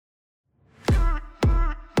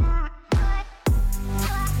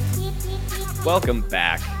Welcome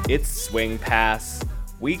back. It's Swing Pass.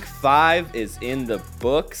 Week 5 is in the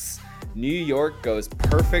books. New York goes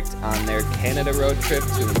perfect on their Canada road trip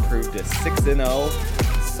to improve to 6-0.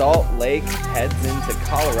 Salt Lake heads into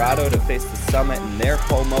Colorado to face the Summit in their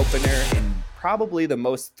home opener in probably the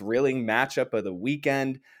most thrilling matchup of the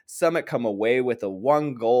weekend. Summit come away with a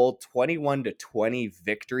 1-goal, 21-20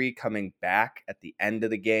 victory coming back at the end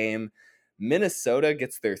of the game. Minnesota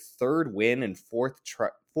gets their third win in four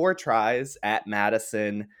tries at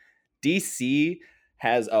Madison. DC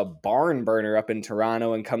has a barn burner up in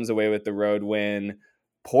Toronto and comes away with the road win.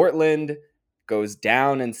 Portland goes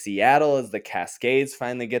down in Seattle as the Cascades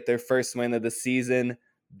finally get their first win of the season.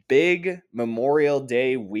 Big Memorial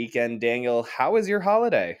Day weekend, Daniel. How was your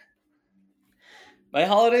holiday? My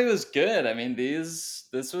holiday was good. I mean, this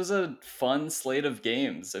was a fun slate of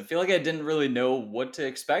games. I feel like I didn't really know what to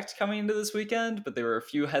expect coming into this weekend, but there were a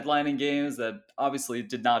few headlining games that obviously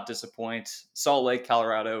did not disappoint. Salt Lake,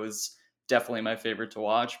 Colorado was definitely my favorite to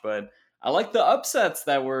watch, but I like the upsets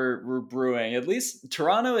that were brewing. At least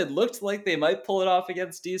Toronto, it looked like they might pull it off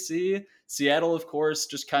against DC. Seattle, of course,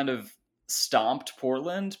 just kind of stomped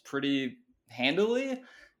Portland pretty handily.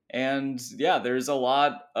 And yeah, there's a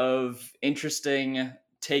lot of interesting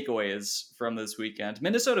takeaways from this weekend.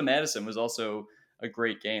 Minnesota Madison was also a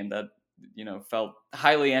great game that, felt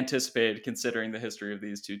highly anticipated considering the history of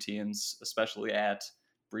these two teams, especially at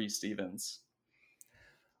Bree Stevens.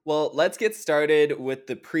 Well, let's get started with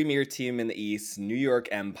the premier team in the East, New York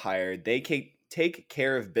Empire. They take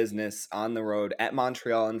care of business on the road at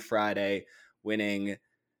Montreal on Friday, winning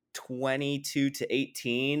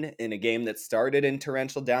 22-18 in a game that started in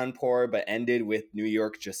torrential downpour but ended with New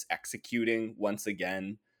York just executing once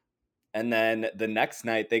again. And then the next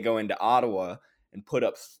night they go into Ottawa and put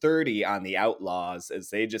up 30 on the Outlaws as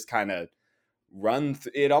they just kind of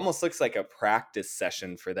it almost looks like a practice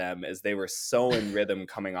session for them as they were so in rhythm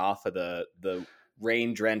coming off of the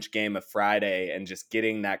rain drenched game of Friday and just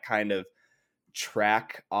getting that kind of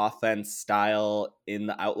track offense style in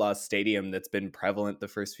the Outlaws stadium that's been prevalent the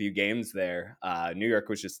first few games there. New York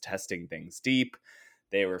was just testing things deep.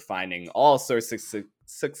 They were finding all sorts of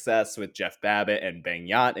success with Jeff Babbitt and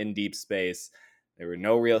Beignet in deep space. There were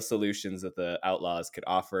no real solutions that the Outlaws could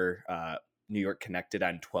offer. New York connected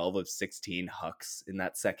on 12 of 16 hucks in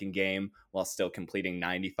that second game while still completing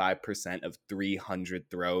 95% of 300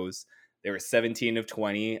 throws. They were 17 of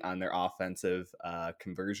 20 on their offensive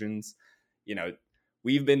conversions.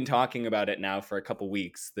 We've been talking about it now for a couple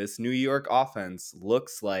weeks. This New York offense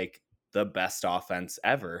looks like the best offense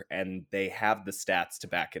ever, and they have the stats to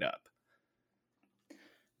back it up.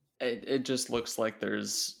 It just looks like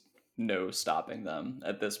there's no stopping them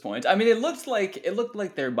at this point. I mean, it looked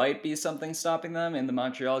like there might be something stopping them in the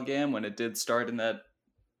Montreal game when it did start in that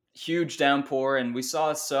huge downpour, and we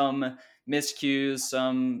saw some miscues,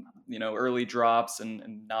 some early drops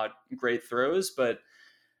and not great throws, but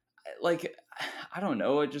like I don't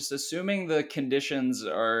know, just assuming the conditions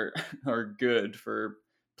are are good for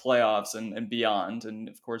playoffs and beyond, and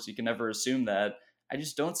of course you can never assume that. I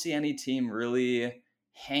just don't see any team really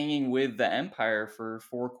hanging with the Empire for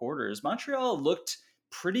 4 quarters. Montreal looked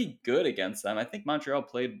pretty good against them. I think Montreal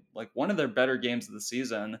played like one of their better games of the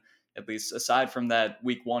season, at least aside from that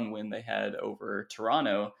week 1 win they had over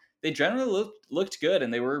Toronto. They generally looked good,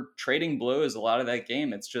 and they were trading blows a lot of that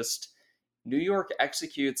game. It's just New York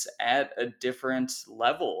executes at a different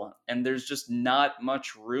level, and there's just not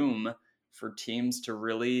much room for teams to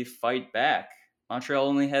really fight back. Montreal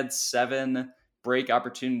only had 7 break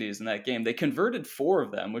opportunities in that game. They converted 4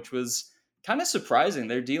 of them, which was kind of surprising.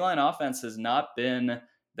 Their D line offense has not been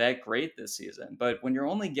that great this season, but when you're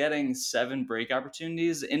only getting 7 break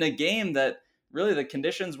opportunities in a game that really the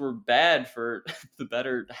conditions were bad for the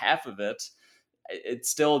better half of it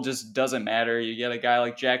still just doesn't matter. You get a guy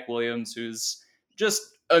like Jack Williams who's just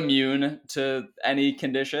immune to any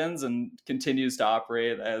conditions and continues to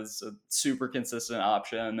operate as a super consistent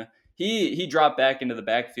option. He dropped back into the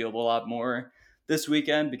backfield a lot more this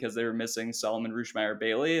weekend because they were missing Solomon Rushmeyer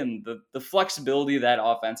Bailey, and the flexibility that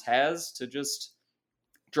offense has to just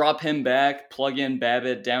drop him back, plug in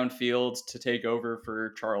Babbitt downfield to take over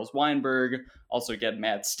for Charles Weinberg, also get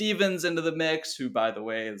Matt Stevens into the mix, who, by the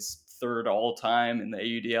way, is third all time in the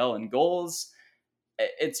AUDL in goals.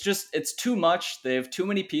 It's too much. They have too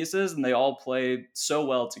many pieces, and they all play so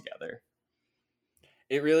well together.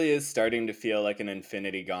 It really is starting to feel like an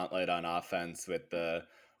infinity gauntlet on offense with the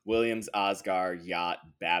Williams, Osgar, Yacht,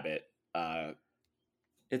 Babbitt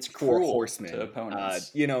It's four cruel to horsemen.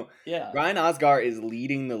 opponents. Yeah. Ryan Osgar is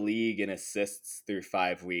leading the league in assists through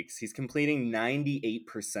 5 weeks. He's completing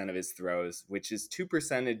 98% of his throws, which is 2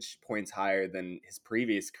 percentage points higher than his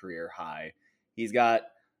previous career high. He's got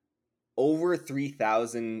over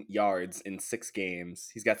 3,000 yards in 6 games.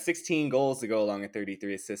 He's got 16 goals to go along with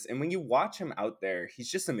 33 assists. And when you watch him out there,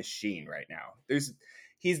 he's just a machine right now.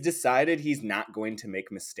 He's decided he's not going to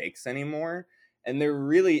make mistakes anymore. And there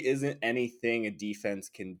really isn't anything a defense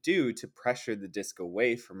can do to pressure the disc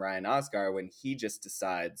away from Ryan Osgar when he just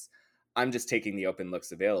decides, I'm just taking the open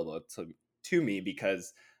looks available to me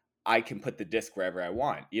because I can put the disc wherever I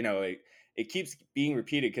want. It keeps being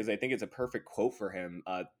repeated because I think it's a perfect quote for him.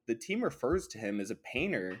 The team refers to him as a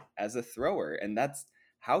painter, as a thrower, and that's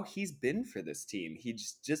how he's been for this team. He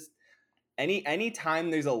just any time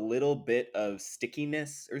there's a little bit of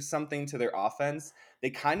stickiness or something to their offense, they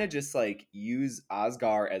kind of just like use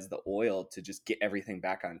Osgar as the oil to just get everything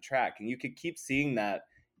back on track. And you could keep seeing that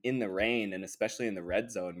in the rain, and especially in the red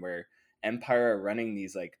zone where Empire are running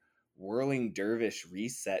these like whirling dervish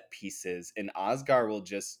reset pieces, and Osgar will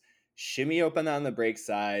just shimmy open on the break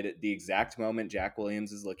side the exact moment Jack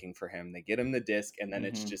Williams is looking for him. They get him the disc, and then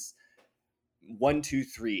it's just 1, 2,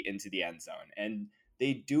 3 into the end zone. And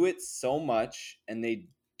they do it so much and they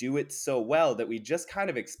do it so well that we just kind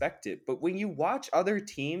of expect it. But when you watch other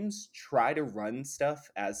teams try to run stuff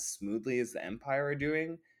as smoothly as the Empire are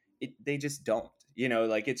doing, they just don't.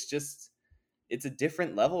 It's a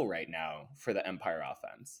different level right now for the Empire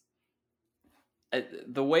offense.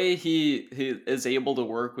 The way he is able to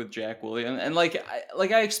work with Jack Williams, and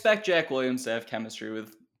I expect Jack Williams to have chemistry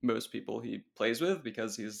with most people he plays with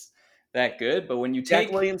because he's that good. But when you take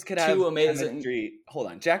Jack Williams could two have amazing, chemistry. Hold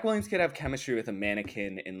on, Jack Williams could have chemistry with a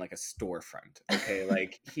mannequin in like a storefront. Okay,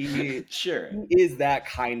 like he is that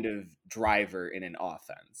kind of driver in an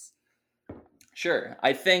offense. Sure.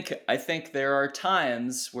 I think there are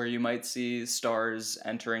times where you might see stars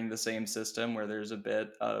entering the same system where there's a bit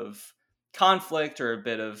of conflict or a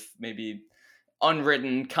bit of maybe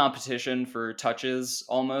unwritten competition for touches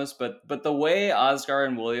almost, but the way Oscar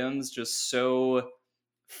and Williams just so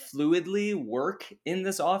fluidly work in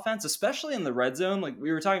this offense, especially in the red zone, like we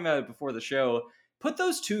were talking about it before the show, put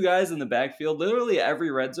those two guys in the backfield literally every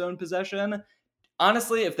red zone possession.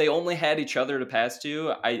 Honestly, if they only had each other to pass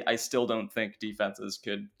to, I still don't think defenses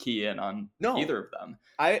could key in on either of them.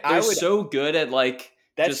 They're so good at like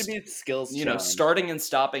that should be a skills challenge. Starting and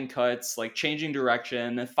stopping cuts, like changing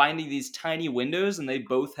direction and finding these tiny windows, and they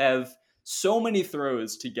both have so many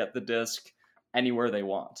throws to get the disc anywhere they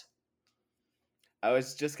want. I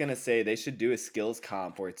was just gonna say they should do a skills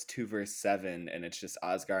comp where it's 2 versus 7 and it's just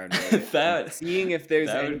Osgar and Williams. Seeing if there's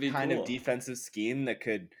any kind of defensive scheme that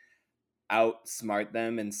could outsmart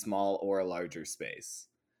them in small or a larger space.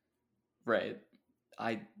 Right.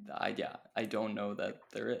 I don't know that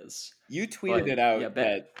there is. You tweeted it out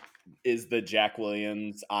that is the Jack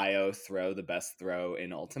Williams IO throw the best throw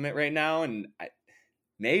in Ultimate right now, and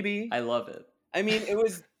maybe I love it. I mean, it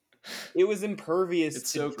was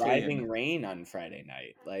impervious to driving rain on Friday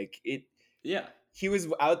night. Like it. Yeah. He was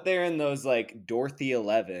out there in those like Dorothy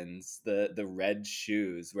 11s, the red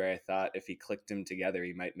shoes, where I thought if he clicked them together,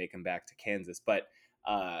 he might make them back to Kansas. But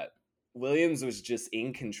Williams was just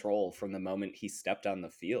in control from the moment he stepped on the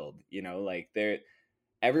field.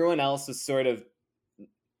 Everyone else was sort of,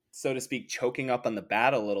 so to speak, choking up on the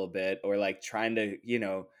bat a little bit, or like trying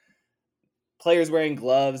to, players wearing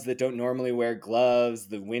gloves that don't normally wear gloves.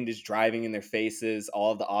 The wind is driving in their faces.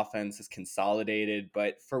 All of the offense is consolidated.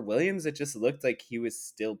 But for Williams, it just looked like he was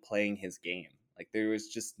still playing his game. Like there was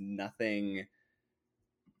just nothing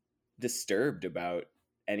disturbed about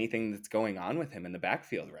anything that's going on with him in the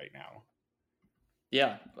backfield right now.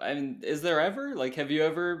 Yeah. I mean, is there ever, like,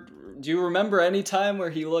 do you remember any time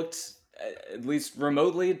where he looked at least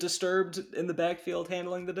remotely disturbed in the backfield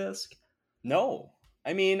handling the disc? No.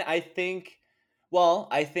 I mean, I think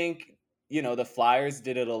the Flyers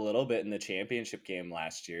did it a little bit in the championship game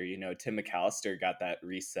last year. Tim McAllister got that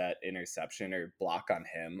reset interception or block on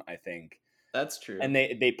him, I think. That's true. And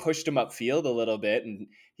they pushed him upfield a little bit, and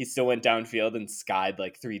he still went downfield and skied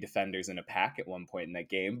like 3 defenders in a pack at one point in that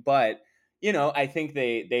game. But, I think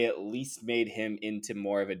they at least made him into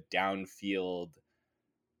more of a downfield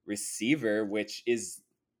receiver, which is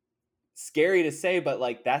scary to say, but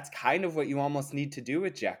like that's kind of what you almost need to do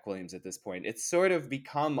with Jack Williams at this point. It's sort of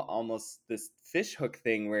become almost this fishhook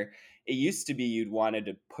thing where it used to be you'd wanted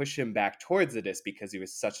to push him back towards the disc because he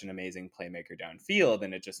was such an amazing playmaker downfield,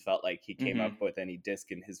 and it just felt like he came up with any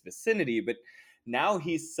disc in his vicinity. But now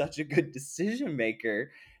he's such a good decision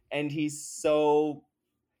maker, and he's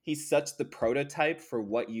such the prototype for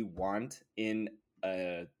what you want in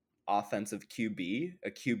a offensive QB,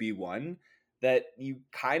 a QB1, that you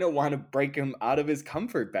kind of want to break him out of his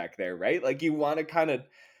comfort back there, right? Like you want to kind of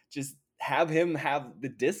just have him have the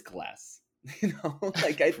disc less.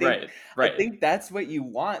 Like Right, I right. think that's what you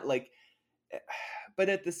want. Like, but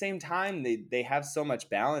at the same time, they have so much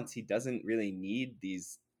balance. He doesn't really need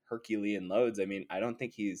these Herculean loads. I mean, I don't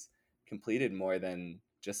think he's completed more than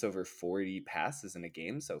just over 40 passes in a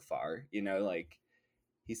game so far. Like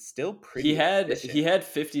he's still He pretty had he efficient. had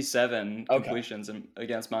 57 Okay. completions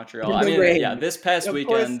against Montreal. In I the mean, yeah, rain. this past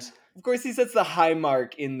weekend. Of course he sets the high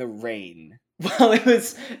mark in the rain. Well, it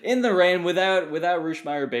was in the rain without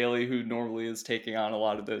Rushmeyer Bailey, who normally is taking on a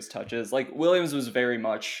lot of those touches. Like Williams was very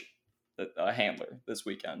much a handler this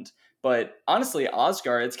weekend. But honestly,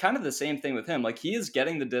 Oscar, it's kind of the same thing with him. Like he is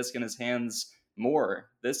getting the disc in his hands more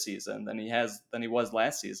this season than he was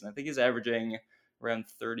last season. I think he's averaging around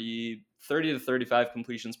 30 to 35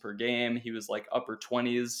 completions per game. He was like upper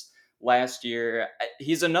 20s last year.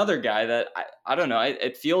 He's another guy that I don't know.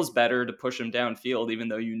 It feels better to push him downfield, even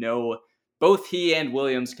though both he and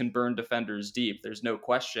Williams can burn defenders deep. There's no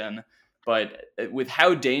question. But with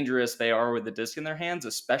how dangerous they are with the disc in their hands,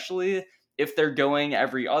 especially if they're going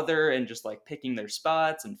every other and just like picking their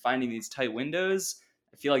spots and finding these tight windows,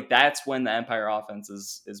 I feel like that's when the Empire offense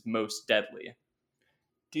is most deadly.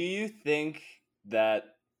 Do you think that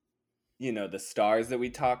the stars that we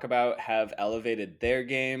talk about have elevated their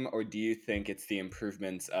game, or do you think it's the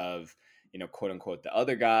improvements of, quote unquote, the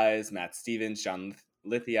other guys, Matt Stevens, John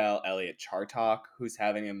Lithiel, Elliot Chartok, who's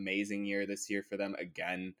having an amazing year this year for them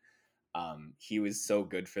again? He was so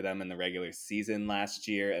good for them in the regular season last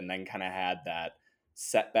year, and then kind of had that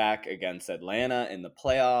setback against Atlanta in the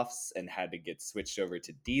playoffs and had to get switched over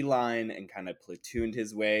to D-line and kind of platooned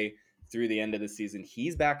his way through the end of the season.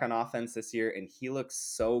 He's back on offense this year, and he looks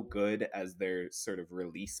so good as their sort of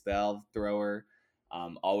release valve thrower,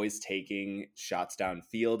 always taking shots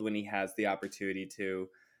downfield when he has the opportunity to.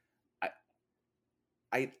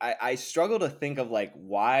 I struggle to think of like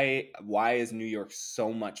why is New York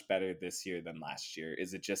so much better this year than last year?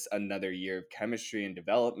 Is it just another year of chemistry and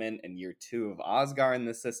development and year 2 of Oscar in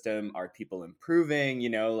the system? Are people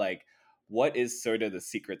improving? Like what is sort of the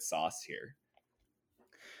secret sauce here?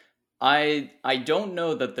 I don't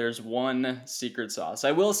know that there's one secret sauce.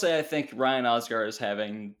 I will say I think Ryan Osgar is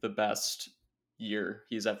having the best year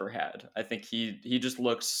he's ever had. I think he just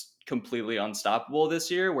looks completely unstoppable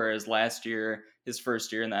this year, whereas last year, his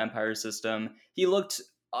first year in the Empire system, he looked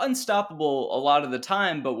unstoppable a lot of the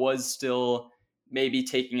time, but was still maybe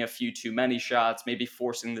taking a few too many shots, maybe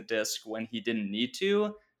forcing the disc when he didn't need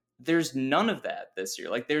to. There's none of that this year.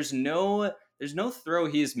 Like there's no throw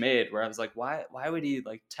he's made where I was like, why would he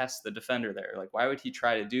like test the defender there? Like why would he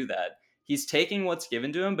try to do that? He's taking what's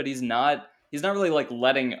given to him, but he's not really like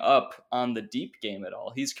letting up on the deep game at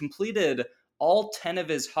all. He's completed all 10 of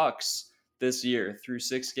his hucks this year through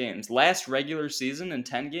 6 games. Last regular season in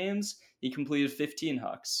 10 games, he completed 15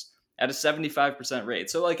 hucks at a 75% rate.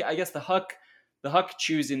 So like I guess the huck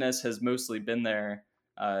choosiness has mostly been there.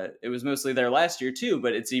 It was mostly there last year too,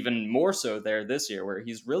 but it's even more so there this year where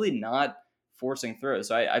he's really not forcing throws.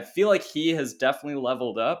 So I feel like he has definitely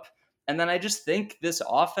leveled up. And then I just think this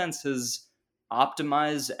offense has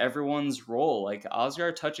optimized everyone's role. Like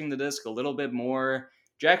Oscar touching the disc a little bit more,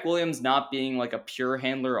 Jack Williams not being like a pure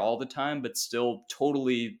handler all the time, but still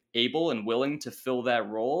totally able and willing to fill that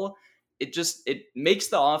role. It makes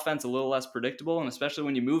the offense a little less predictable, and especially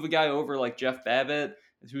when you move a guy over like Jeff Babbitt,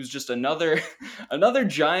 who's just another another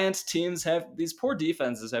giant. Teams have these poor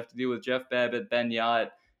defenses have to deal with Jeff Babbitt, Ben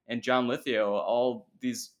Yot, and John Lithio, all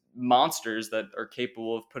these monsters that are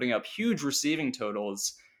capable of putting up huge receiving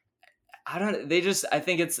totals. I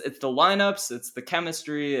think it's the lineups, it's the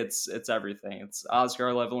chemistry, it's everything. It's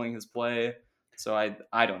Oscar leveling his play. So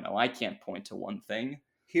I don't know. I can't point to one thing.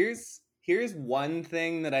 Here's one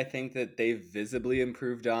thing that I think that they've visibly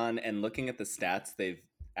improved on, and looking at the stats, they've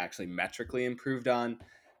actually metrically improved on.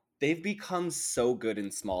 They've become so good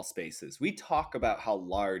in small spaces. We talk about how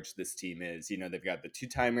large this team is. They've got the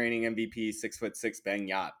 2-time reigning MVP, 6'6" Ben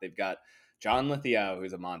Yot. They've got John Lithia,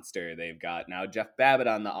 who's a monster. They've got now Jeff Babbitt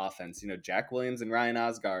on the offense. Jack Williams and Ryan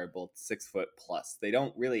Osgar are both 6 foot plus. They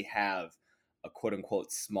don't really have a quote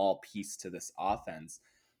unquote small piece to this offense,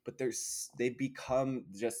 but they've become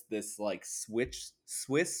just this like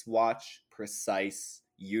Swiss watch precise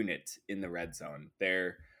unit in the red zone.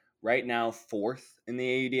 They're right now 4th in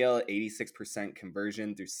the AUDL at 86%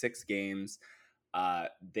 conversion through 6 games.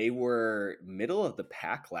 They were middle of the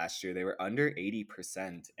pack last year. They were under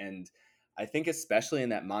 80%. And I think especially in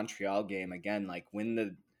that Montreal game, again, like when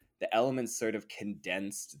the elements sort of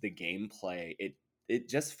condensed the gameplay, it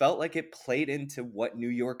just felt like it played into what New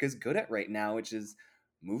York is good at right now, which is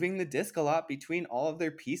moving the disc a lot between all of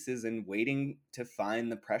their pieces and waiting to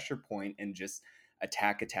find the pressure point and just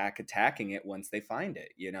attacking it once they find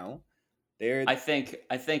it. They're I think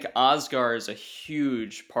Oscar is a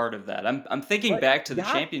huge part of that. I'm thinking But back to the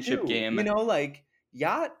Yacht championship too, game. like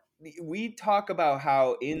Yacht. We talk about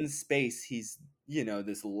how in space he's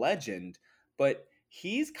this legend, but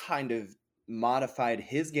he's kind of modified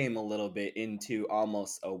his game a little bit into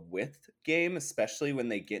almost a width game, especially when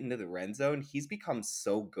they get into the red zone. He's become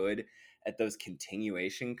so good at those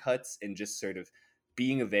continuation cuts and just sort of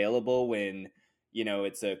being available when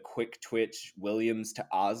it's a quick twitch Williams to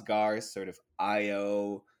Osgar sort of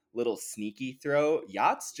IO little sneaky throw.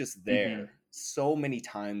 Yacht's just Mhm. there so many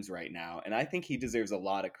times right now. And I think he deserves a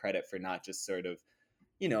lot of credit for not just sort of,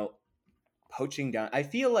 you know, poaching down. I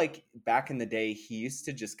feel like back in the day, he used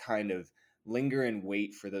to just kind of linger and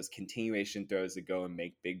wait for those continuation throws to go and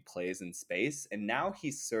make big plays in space. And now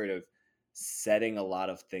he's sort of setting a lot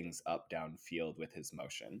of things up downfield with his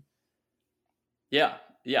motion. Yeah,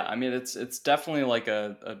 yeah. I mean, it's definitely like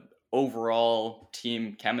a overall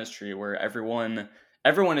team chemistry where everyone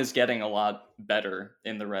is getting a lot better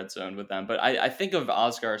in the red zone with them. But I think of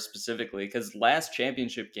Oscar specifically because last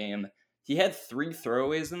championship game he had 3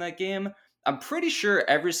 throwaways in that game. I'm pretty sure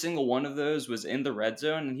every single one of those was in the red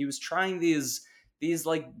zone, and he was trying these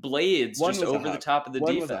like blades One just was a over the huck. top of the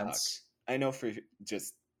One was a huck. defense. I know for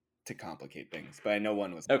just to complicate things, but I know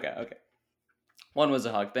one was. Okay, okay. One was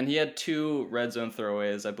a hug. Then he had 2 red zone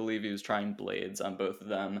throwaways. I believe he was trying blades on both of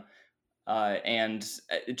them. And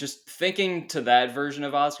just thinking to that version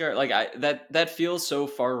of Oscar, like that feels so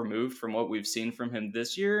far removed from what we've seen from him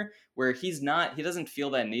this year, where he doesn't feel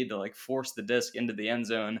that need to like force the disc into the end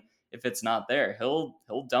zone if it's not there. He'll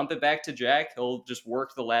dump it back to Jack. He'll just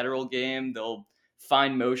work the lateral game. They'll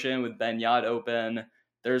find motion with Ben Yot open.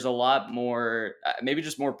 There's a lot more, maybe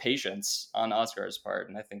just more patience on Oscar's part,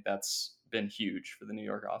 and I think that's been huge for the New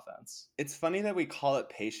York offense. It's funny that we call it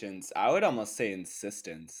patience. I would almost say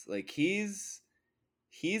insistence. Like he's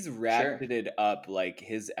Sure. ratcheted up like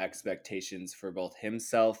his expectations for both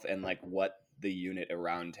himself and like what the unit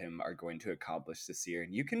around him are going to accomplish this year.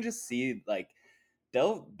 And you can just see like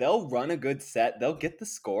they'll run a good set, they'll get the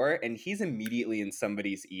score, and he's immediately in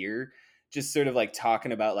somebody's ear, just sort of like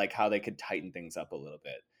talking about like how they could tighten things up a little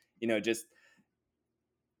bit.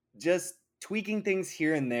 Just tweaking things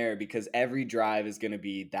here and there because every drive is going to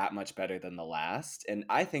be that much better than the last. And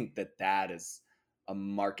I think that is a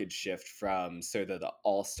marked shift from sort of the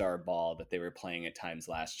all-star ball that they were playing at times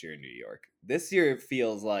last year in New York. This year it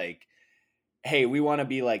feels like, hey, we want to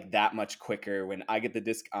be like that much quicker. When I get the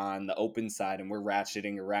disc on the open side and we're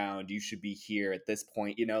ratcheting around, you should be here at this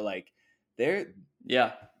point. Like they're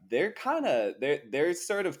Yeah. they're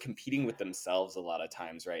sort of competing with themselves a lot of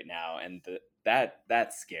times right now, and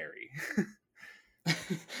that's scary.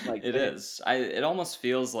 Like It is. It almost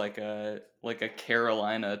feels like a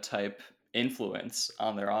Carolina type influence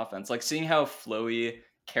on their offense. Like seeing how flowy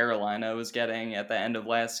Carolina was getting at the end of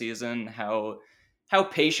last season, how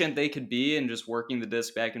patient they could be and just working the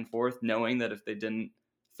disc back and forth, knowing that if they didn't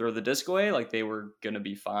throw the disc away, like they were gonna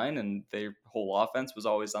be fine and their whole offense was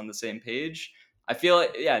always on the same page. I feel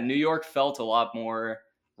like yeah, New York felt a lot more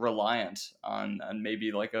reliant on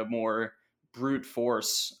maybe like a more brute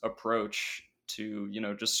force approach to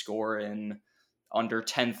just score in under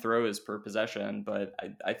 10 throws per possession. But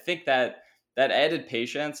I think that added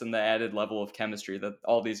patience and the added level of chemistry that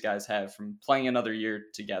all these guys have from playing another year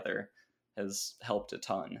together has helped a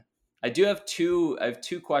ton. I have two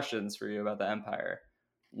questions for you about the Empire.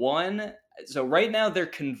 One, so right now they're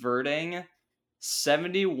converting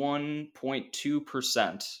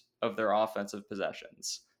 71.2% of their offensive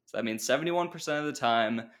possessions. So that means 71% of the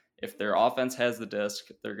time, if their offense has the disc,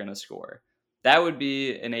 they're going to score. That would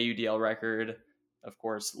be an AUDL record. Of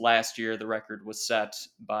course, last year the record was set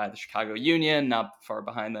by the Chicago Union. Not far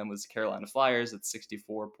behind them was the Carolina Flyers at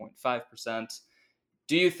 64.5%.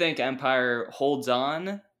 Do you think Empire holds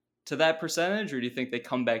on to that percentage, or do you think they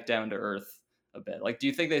come back down to earth a bit? Like, do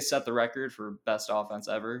you think they set the record for best offense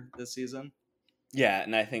ever this season? Yeah,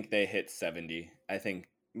 and I think they hit 70. I think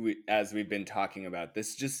as we've been talking about,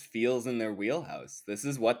 this just feels in their wheelhouse. This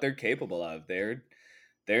is what they're capable of. They're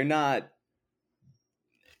not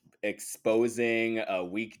exposing a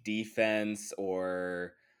weak defense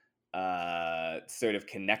or sort of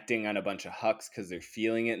connecting on a bunch of hucks because they're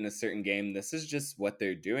feeling it in a certain game. This is just what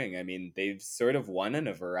they're doing. I mean, they've sort of won in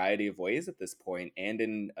a variety of ways at this point and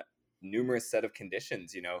in a numerous set of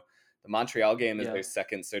conditions. The Montreal game is Yeah. their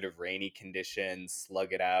second sort of rainy condition,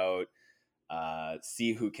 slug it out,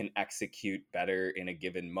 see who can execute better in a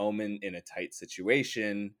given moment in a tight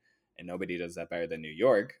situation. And nobody does that better than New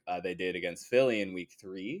York. They did against Philly in week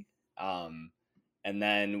 3. And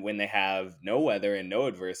then when they have no weather and no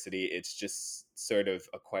adversity, it's just sort of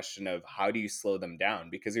a question of how do you slow them down?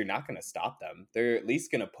 Because you're not going to stop them. They're at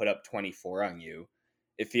least going to put up 24 on you.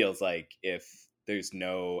 It feels like if there's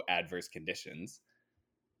no adverse conditions,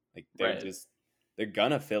 like Right. they're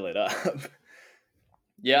gonna fill it up.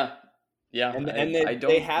 Yeah. Yeah. And I they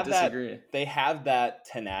don't have disagree. that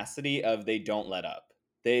tenacity of they don't let up.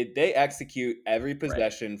 They execute every Right.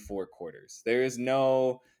 possession for quarters. There's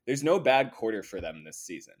no bad quarter for them this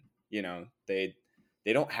season. You know, they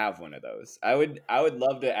don't have one of those. I would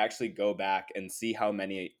love to actually go back and see how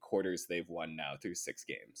many quarters they've won now through 6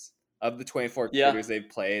 games. Of the 24 Yeah. quarters they've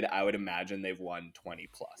played, I would imagine they've won 20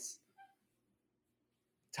 plus.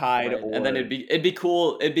 Tied Right. And then or it'd be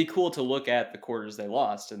cool to look at the quarters they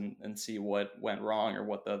lost and see what went wrong or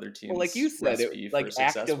what the other well, like you team's said, it recipe like for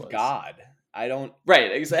act success of was. God. I don't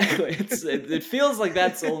Right, exactly. It feels like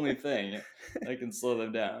that's the only thing that can slow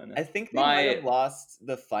them down. I think they might My have lost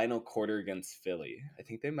the final quarter against Philly. I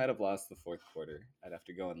think they might have lost the fourth quarter. I'd have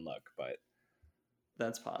to go and look, but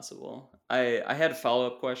That's possible. I had a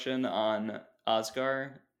follow-up question on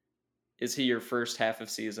Oscar. Is he your first half of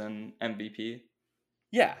season MVP?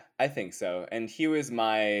 yeah, I think so. And he was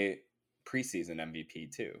my preseason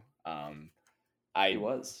MVP too. He I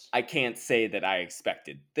was. I can't say that I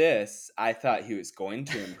expected this. I thought he was going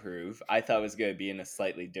to improve. I thought it was going to be in a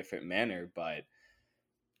slightly different manner, but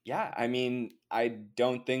yeah, I mean, I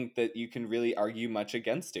don't think that you can really argue much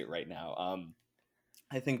against it right now.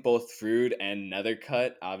 I think both Frood and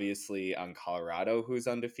Nethercutt, obviously on Colorado, who's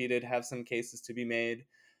undefeated, have some cases to be made.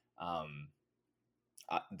 Um,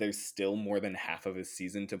 there's still more than half of his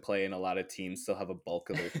season to play, and a lot of teams still have a bulk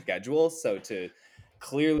of their schedule. So to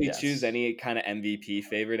clearly choose Yes. any kind of MVP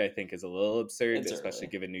favorite, I think, is a little absurd, It's especially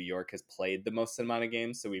early. given New York has played the most amount of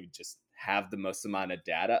games. So we just have the most amount of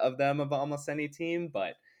data of them of almost any team.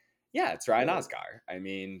 But yeah, it's Ryan Right. Oscar. I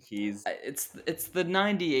mean, he's It's the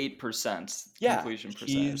 98% yeah, completion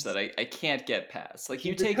percentage that he's I can't get past. Like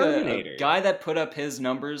you he's a take a Terminator. guy that put up his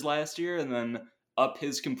numbers last year and then up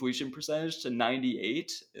his completion percentage to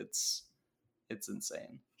 98, it's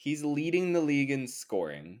insane. He's leading the league in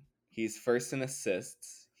scoring. He's first in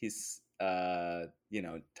assists. He's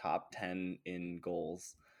top 10 in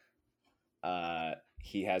goals.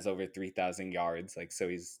 He has over 3,000 yards, like so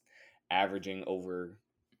he's averaging over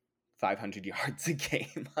 500 yards a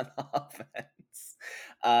game on offense.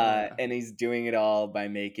 Yeah. And he's doing it all by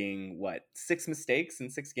making 6 mistakes in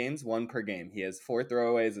 6 games, 1 per game. He has 4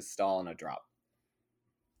 throwaways, a stall, and a drop.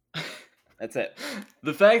 That's it.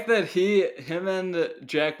 The fact that him and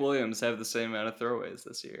Jack Williams have the same amount of throwaways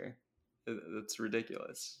this year, it's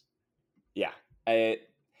ridiculous. Yeah,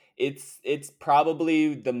 it's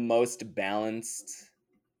probably the most balanced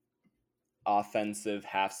offensive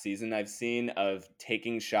half season I've seen of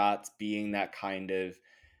taking shots, being that kind of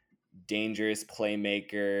dangerous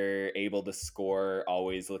playmaker, able to score,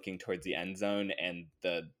 always looking towards the end zone, and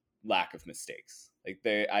the lack of mistakes. Like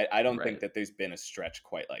I don't think Right. that there's been a stretch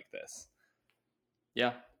quite like this.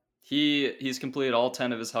 Yeah. He's completed all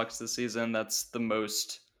 10 of his hucks this season. That's the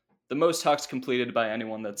most hucks completed by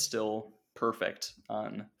anyone that's still perfect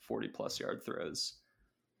on 40 plus yard throws.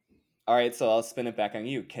 All right, so I'll spin it back on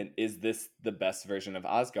you. Is this the best version of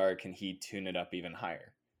Oscar? Can he tune it up even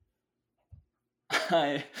higher?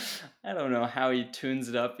 I don't know how he tunes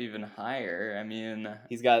it up even higher. I mean,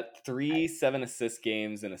 He's got 3 7-assist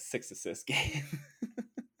games and a 6-assist game.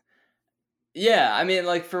 yeah, I mean,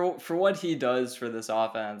 like for what he does for this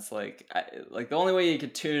offense, like the only way you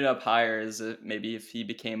could tune it up higher is maybe if he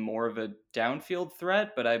became more of a downfield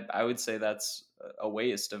threat. But I would say that's a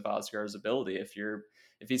waste of Oscar's ability.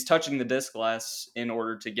 If he's touching the disc less in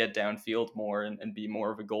order to get downfield more and be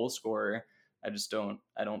more of a goal scorer, I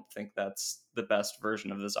don't think that's the best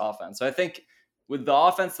version of this offense. So I think with the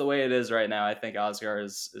offense the way it is right now, I think Oscar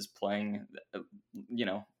is playing, you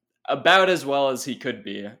know, about as well as he could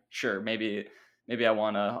be. Sure, maybe I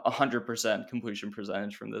want 100% completion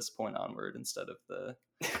percentage from this point onward instead of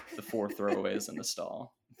the 4 throwaways in the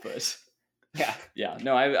stall. But yeah,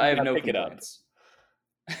 no, I have no pick it up. complaints.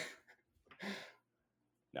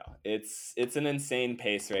 No, it's an insane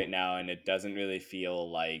pace right now, and it doesn't really feel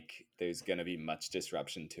like there's going to be much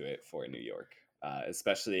disruption to it for New York,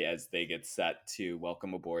 especially as they get set to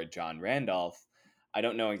welcome aboard John Randolph. I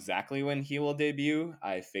don't know exactly when he will debut.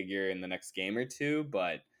 I figure in the next game or two,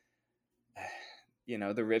 but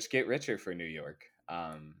the rich get richer for New York.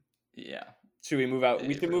 Yeah, Should we move out? We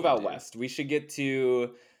they should move really out do. west. We should get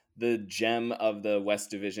to the gem of the West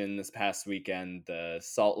Division this past weekend, the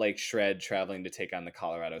Salt Lake Shred traveling to take on the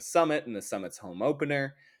Colorado Summit in the Summit's home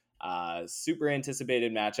opener. Super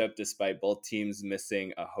anticipated matchup despite both teams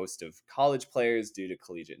missing a host of college players due to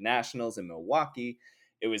collegiate nationals in Milwaukee.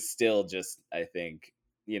 It was still just, I think,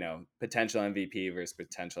 potential MVP versus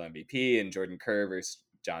potential MVP, and Jordan Kerr versus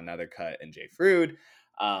John Nethercutt and Jay Frood.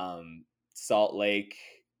 Salt Lake,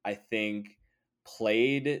 I think,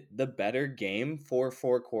 played the better game for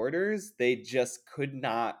 4 quarters. They just could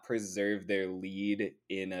not preserve their lead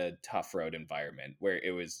in a tough road environment where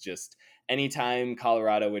it was just anytime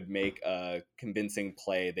Colorado would make a convincing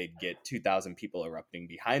play, they'd get 2,000 people erupting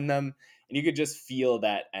behind them. And you could just feel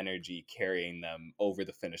that energy carrying them over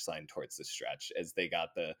the finish line towards the stretch as they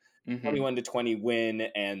got the 21-20 win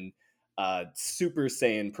and Super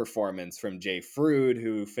Saiyan performance from Jay Frood,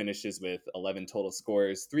 who finishes with 11 total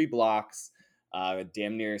scores, 3 blocks,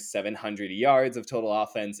 damn near 700 yards of total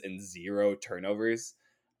offense and 0 turnovers.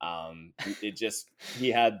 He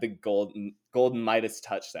had the golden Midas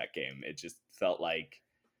touch that game. It just felt like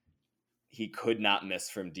he could not miss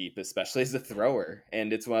from deep, especially as a thrower.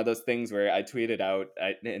 And it's one of those things where I tweeted out,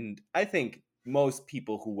 and I think most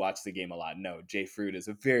people who watch the game a lot know Jay Frood is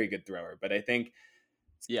a very good thrower, but I think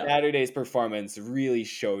Saturday's performance really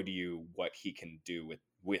showed you what he can do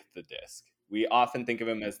with the disc. We often think of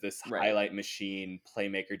him as this highlight machine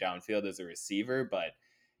playmaker downfield as a receiver, but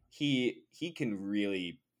he can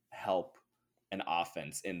really help an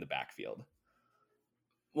offense in the backfield.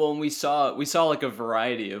 Well, and we saw like a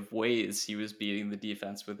variety of ways he was beating the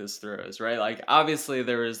defense with his throws, right? Like obviously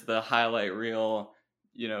there was the highlight reel,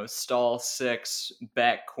 stall 6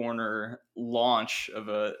 back corner launch of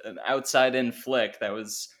an outside in flick that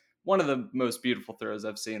was one of the most beautiful throws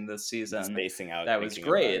I've seen this season. Spacing out, that was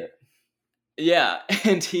great. Yeah,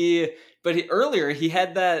 and earlier he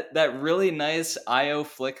had that really nice IO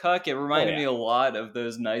flick huck. It reminded me a lot of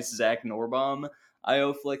those nice Zach Norbaum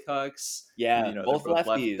IO flick hucks. Yeah, both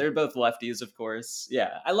lefties. They're both lefties, of course.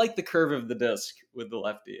 Yeah, I like the curve of the disc with the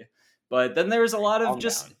lefty. But then there's a lot of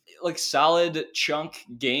like solid chunk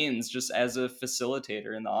gains just as a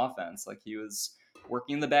facilitator in the offense. Like he was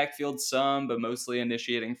working the backfield some, but mostly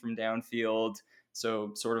initiating from downfield.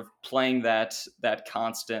 So sort of playing that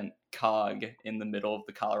constant cog in the middle of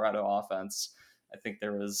the Colorado offense. I think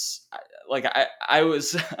there was I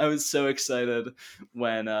was so excited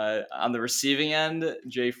when on the receiving end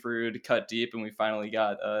Jay Frood cut deep and we finally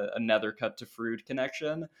got another cut to Frood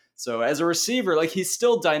connection. So as a receiver, like he's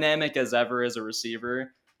still dynamic as ever as a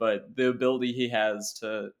receiver, but the ability he has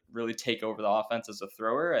to really take over the offense as a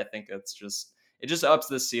thrower, I think it just ups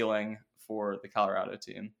the ceiling for the Colorado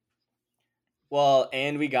team. Well,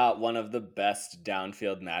 and we got one of the best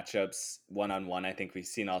downfield matchups one-on-one I think we've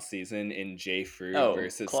seen all season in Jay Frood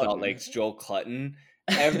versus Clutton. Salt Lake's Joel Clutton.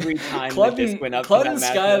 Every time the disc went up Clutton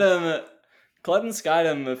skied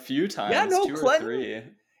him a few times, 2 or 3.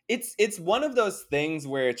 It's one of those things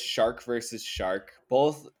where it's shark versus shark.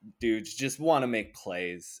 Both dudes just want to make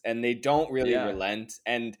plays, and they don't really relent.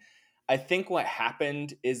 And I think what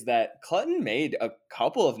happened is that Clutton made a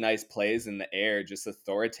couple of nice plays in the air, just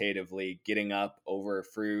authoritatively getting up over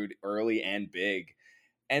Frood early and big.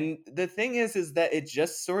 And the thing is that it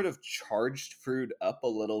just sort of charged Frood up a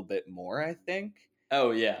little bit more, I think.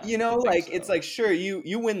 Oh yeah. It's like, sure,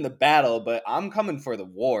 you win the battle, but I'm coming for the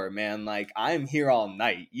war, man. Like I'm here all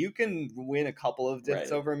night. You can win a couple of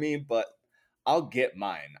dips over me, but I'll get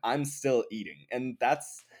mine. I'm still eating. And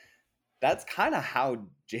that's kind of how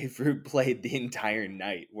Jay Frood played the entire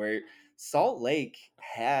night, where Salt Lake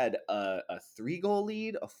had a 3-goal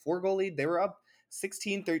lead, a 4-goal lead. They were up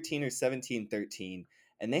 16-13 or 17-13,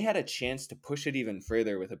 and they had a chance to push it even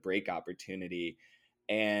further with a break opportunity.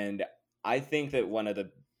 And I think that one of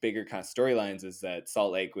the bigger kind of storylines is that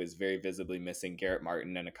Salt Lake was very visibly missing Garrett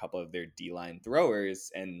Martin and a couple of their D-line throwers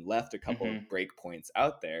and left a couple of break points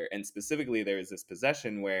out there. And specifically, there was this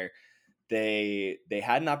possession where they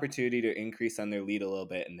had an opportunity to increase on their lead a little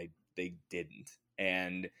bit, and they didn't.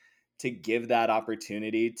 And to give that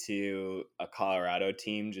opportunity to a Colorado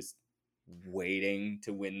team just waiting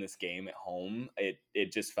to win this game at home,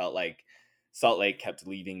 it just felt like Salt Lake kept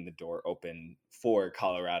leaving the door open for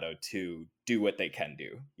Colorado to do what they can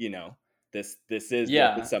do. This is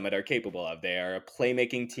what the Summit are capable of. They are a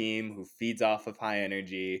playmaking team who feeds off of high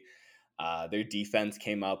energy. Their defense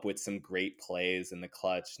came up with some great plays in the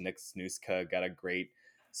clutch. Nick Snuska got a great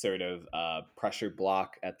sort of pressure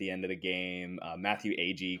block at the end of the game. Matthew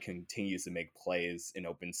Agee continues to make plays in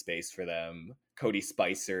open space for them. Cody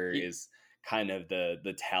Spicer is kind of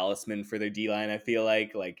the talisman for their D-line, I feel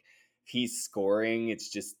like. Like, he's scoring. It's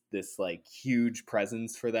just this like huge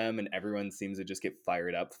presence for them, and everyone seems to just get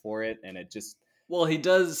fired up for it. And it just Well, he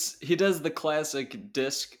does the classic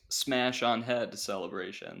disc smash on head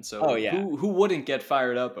celebration. Oh So yeah. who wouldn't get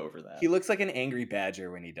fired up over He that? looks like an angry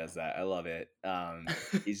badger when he does that. I love it.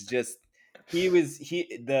 He's just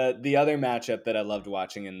the other matchup that I loved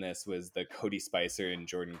watching in this was the Cody Spicer and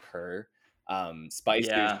Jordan Kerr. Spicer's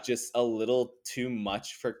Yeah. just a little too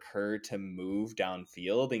much for Kerr to move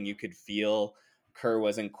downfield, and you could feel Kerr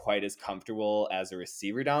wasn't quite as comfortable as a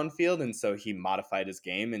receiver downfield, and so he modified his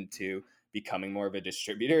game into becoming more of a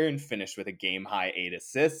distributor and finished with a game high 8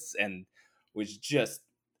 assists and was just,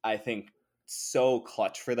 I think, so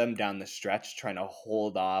clutch for them down the stretch, trying to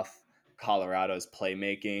hold off Colorado's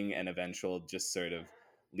playmaking and eventual just sort of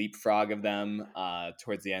leapfrog of them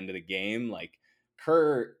towards the end of the game. Like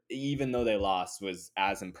Kerr, even though they lost, was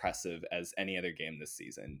as impressive as any other game this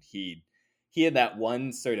season. He had that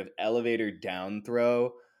one sort of elevator down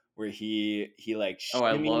throw where he like Oh,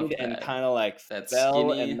 I shimmied love and that. kind of like That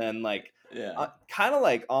fell and skinny. then like Yeah. kind of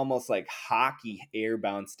like almost like hockey air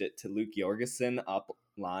bounced it to Luke Jorgensen up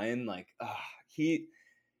line. Like he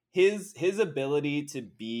his ability to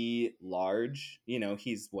be large,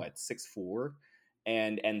 he's what, 6'4",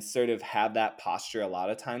 and sort of have that posture a lot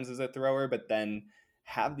of times as a thrower, but then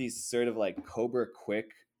have these sort of like Cobra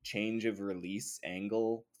quick change of release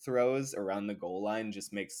angle throws around the goal line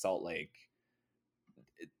just makes Salt Lake,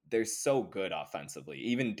 they're so good offensively.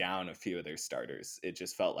 Even down a few of their starters, it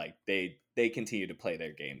just felt like they continue to play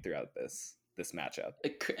their game throughout this matchup.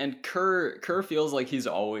 And Kerr feels like he's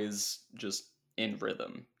always just in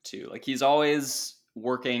rhythm too. Like he's always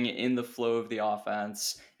working in the flow of the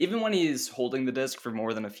offense. Even when he's holding the disc for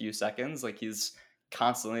more than a few seconds, like he's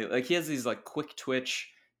constantly like he has these like quick twitch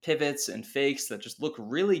pivots and fakes that just look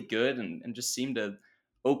really good and just seem to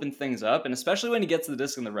open things up. And especially when he gets the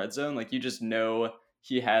disc in the red zone, like you just know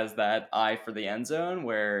he has that eye for the end zone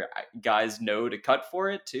where guys know to cut for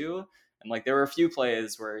it too. And like there were a few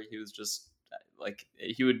plays where he was just like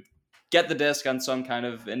he would get the disc on some kind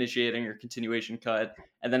of initiating or continuation cut,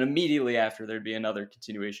 and then immediately after there'd be another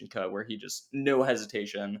continuation cut where he just no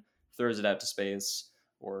hesitation throws it out to space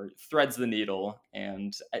or threads the needle.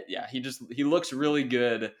 And yeah, he looks really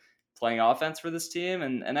good playing offense for this team.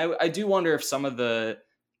 And I do wonder if some of the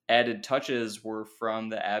added touches were from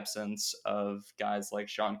the absence of guys like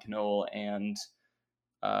Sean Cannell and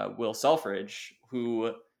Will Selfridge,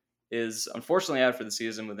 who is unfortunately out for the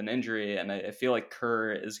season with an injury, and I feel like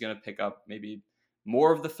Kerr is going to pick up maybe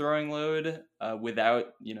more of the throwing load without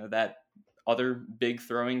that other big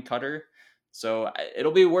throwing cutter. So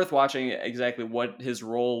it'll be worth watching exactly what his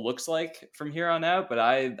role looks like from here on out. But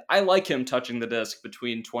I like him touching the disc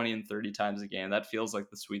between 20 and 30 times a game. That feels like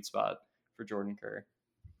the sweet spot for Jordan Kerr.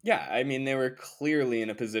 Yeah, I mean they were clearly in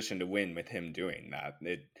a position to win with him doing that.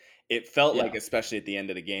 It felt like, Yeah. especially at the end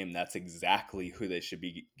of the game, that's exactly who they should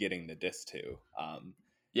be getting the disc to. And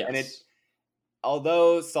it, Yes.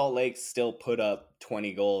 although Salt Lake still put up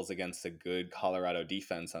 20 goals against a good Colorado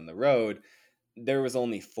defense on the road, there was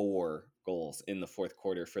only 4 goals in the fourth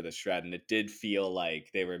quarter for the Shred, and it did feel like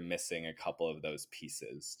they were missing a couple of those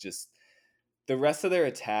pieces. Just the rest of their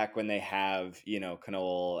attack, when they have,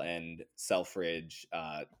 Cannell and Selfridge,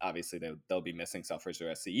 obviously they'll be missing Selfridge the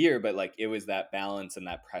rest of the year, but like it was that balance and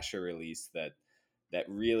that pressure release that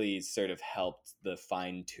really sort of helped the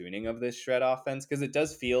fine tuning of this Shred offense, because it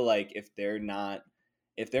does feel like if they're not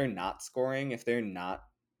scoring, if they're not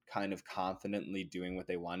kind of confidently doing what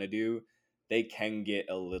they want to do, they can get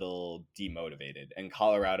a little demotivated. And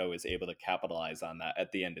Colorado was able to capitalize on that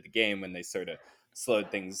at the end of the game when they sort of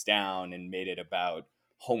slowed things down and made it about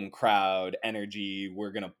home crowd energy.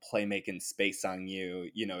 We're going to play making space on you.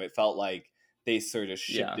 It felt like they sort of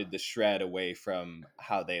Yeah. shifted the Shred away from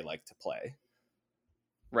how they like to play.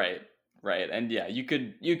 Right, right, and yeah, you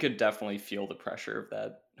could definitely feel the pressure of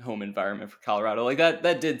that home environment for Colorado. Like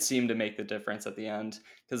that did seem to make the difference at the end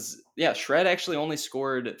because yeah, Shred actually only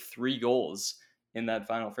scored 3 goals in that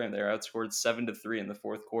final frame. They were outscored 7-3 in the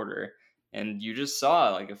fourth quarter, and you just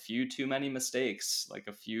saw like a few too many mistakes, like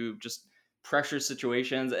a few just pressure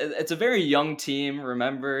situations. It's a very young team.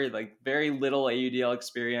 Remember, like very little AUDL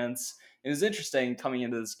experience. It was interesting coming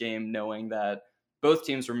into this game knowing that both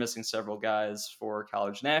teams were missing several guys for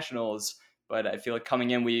college nationals, but I feel like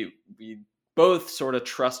coming in, we both sort of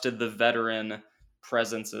trusted the veteran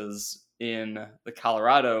presences in the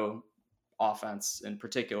Colorado offense in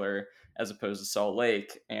particular, as opposed to Salt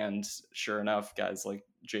Lake. And sure enough, guys like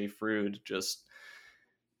Jay Frood just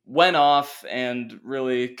went off and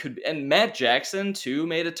really could. And Matt Jackson too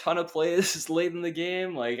made a ton of plays late in the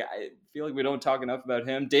game. Like I feel like we don't talk enough about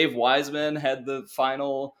him. Dave Wiseman had the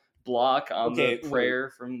final block on the Okay, wait.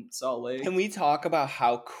 prayer from Salt Lake. Can we talk about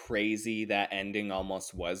how crazy that ending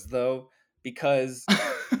almost was, though? because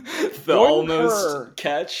The Jordan almost Kerr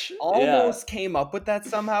catch. Yeah. almost came up with that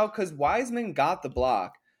somehow because Wiseman got the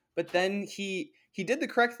block, but then he did the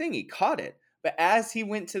correct thing. He caught it, but as he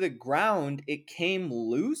went to the ground, it came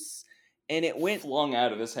loose and it went Flung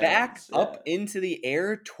out of his back hands. up Yeah. into the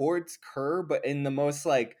air towards Kerr, but in the most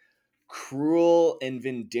like cruel and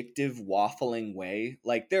vindictive waffling way.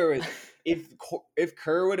 Like there was if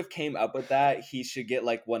Kerr would have came up with that, he should get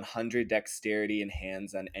like 100 dexterity and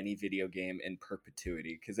hands on any video game in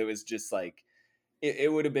perpetuity because it was just like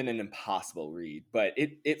it would have been an impossible read, but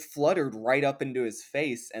it fluttered right up into his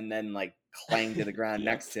face and then like clanged to the ground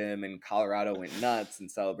Yep. next to him, and Colorado went nuts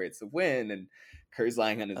and celebrates the win, and Kerr's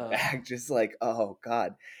lying on his back, just like, oh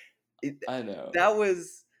god, I know. that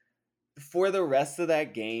was for the rest of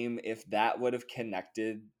that game. If that would have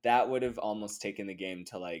connected, that would have almost taken the game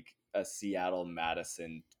to like a Seattle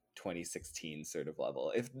Madison 2016 sort of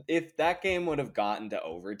level. If that game would have gotten to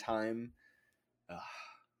overtime,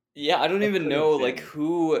 Yeah, I don't what even could have know like been?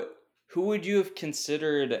 who would you have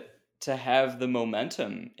considered to have the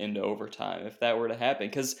momentum into overtime if that were to happen?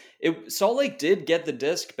 Because it Salt Lake did get the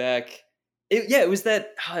disc back. It was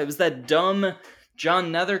that dumb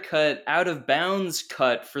John Nethercutt out of bounds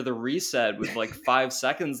cut for the reset with like 5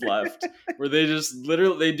 seconds left, where they just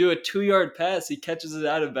literally they do a 2 yard pass. He catches it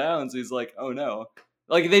out of bounds. He's like, oh no!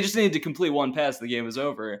 Like they just needed to complete one pass. The game was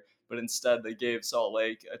over. But instead, they gave Salt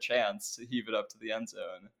Lake a chance to heave it up to the end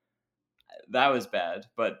zone. That was bad,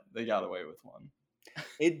 but they got away with one.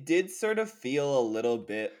 It did sort of feel a little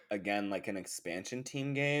bit again like an expansion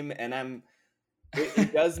team game, and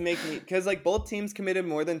it does make me, because like both teams committed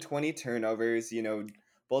more than 20 turnovers.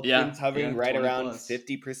 Both Yeah, teams hovering right 20 around plus.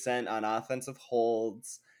 50% on offensive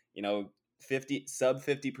holds.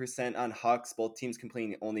 50% on hucks. Both teams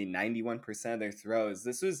completing only 91% of their throws.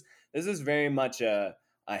 This was very much a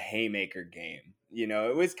haymaker game.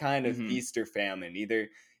 It was kind of Mm-hmm. feast or famine. Either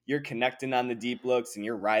you're connecting on the deep looks and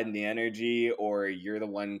you're riding the energy, or you're the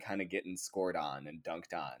one kind of getting scored on and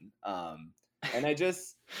dunked on. And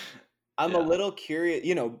I'm a Yeah. little curious.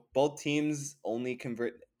 Both teams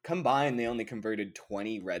combined, they only converted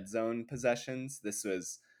 20 red zone possessions. This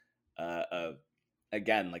was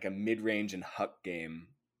again like a mid-range and huck game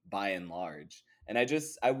by and large. And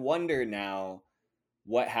I wonder now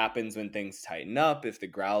what happens when things tighten up, if the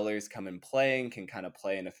Growlers come and play and can kind of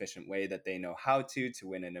play an efficient way that they know how to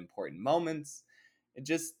win in important moments. It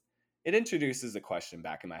introduces a question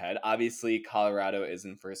back in my head. Obviously, Colorado is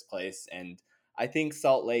in first place, and I think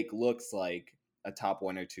Salt Lake looks like a top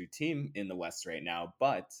one or two team in the West right now,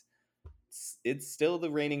 but it's still the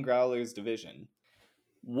reigning Growlers division.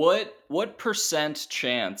 What percent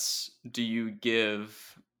chance do you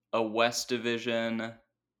give a West Division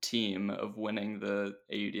team of winning the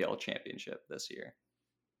AUDL championship this year?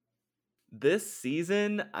 This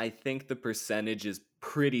season, I think the percentage is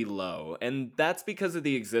pretty low, and that's because of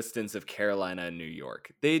the existence of Carolina and New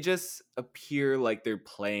York. They just appear like they're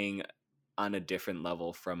playing on a different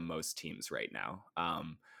level from most teams right now.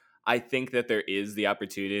 I think that there is the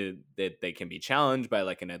opportunity that they can be challenged by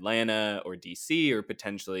like an Atlanta or DC, or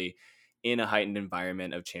potentially in a heightened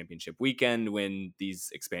environment of championship weekend when these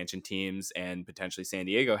expansion teams and potentially San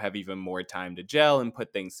Diego have even more time to gel and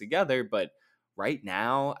put things together. But right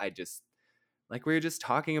now, like we were just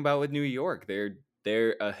talking about with New York,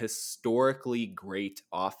 they're a historically great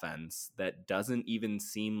offense that doesn't even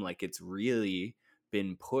seem like it's really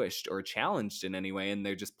been pushed or challenged in any way, and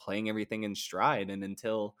they're just playing everything in stride. And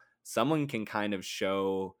until someone can kind of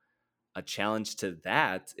show a challenge to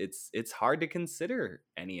that, it's hard to consider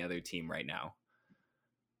any other team right now.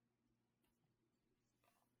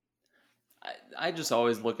 I just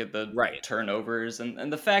always look at the Right. turnovers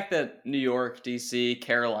and the fact that New York, DC,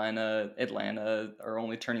 Carolina, Atlanta are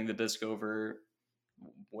only turning the disc over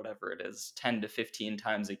whatever it is 10 to 15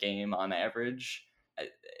 times a game on average.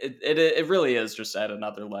 It really is just at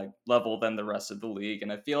another level than the rest of the league,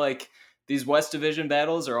 and I feel like these West Division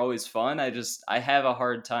battles are always fun. I have a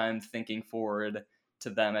hard time thinking forward to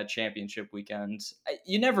them at championship weekend.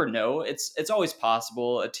 You never know. It's always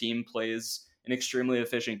possible a team plays an extremely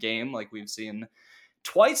efficient game like we've seen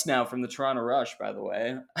twice now from the Toronto Rush, by the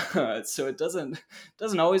way. So it doesn't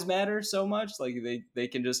always matter so much. Like they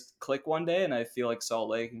can just click one day, and I feel like Salt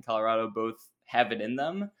Lake and Colorado both have it in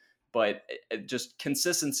them. But just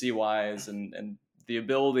consistency wise, and the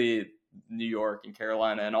ability New York and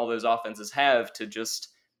Carolina and all those offenses have to just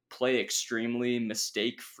play extremely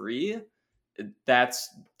mistake free. That's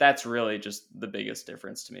really just the biggest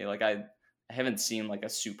difference to me. Like I haven't seen like a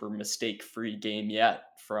super mistake free game yet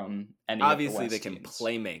from any of the Obviously, they West can teams.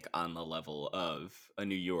 play make on the level of a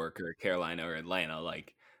New York or Carolina or Atlanta.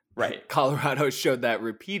 Like Right. Colorado showed that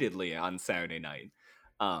repeatedly on Saturday night.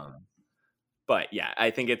 But yeah,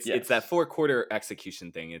 I think it's that Yes. 4-quarter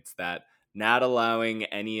execution thing. It's that not allowing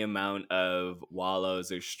any amount of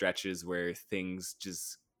wallows or stretches where things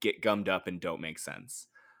just get gummed up and don't make sense.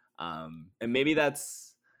 And maybe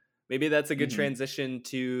that's a good Hmm. transition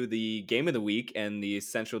to the game of the week and the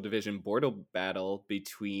Central Division border battle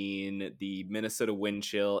between the Minnesota Wind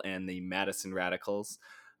Chill and the Madison Radicals.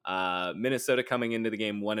 Minnesota coming into the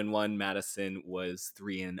game 1-1. Madison was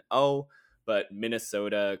 3-0, but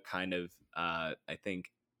Minnesota kind of, I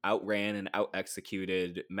think, outran and out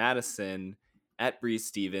executed Madison at Breeze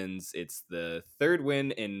Stevens. It's the third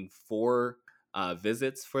win in 4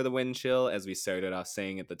 visits for the Wind Chill, as we started off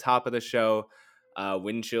saying at the top of the show.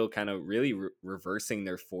 Wind Chill kind of really reversing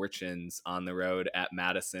their fortunes on the road at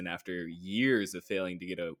Madison after years of failing to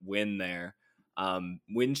get a win there.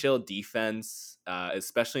 Wind Chill defense,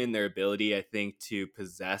 especially in their ability, I think, to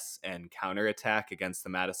possess and counterattack against the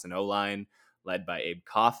Madison O-line, led by Abe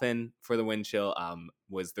Coffin for the Wind Chill,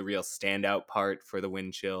 was the real standout part for the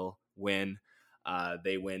Wind Chill win.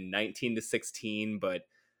 They win 19-16, but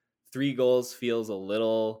 3 goals feels a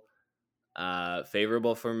little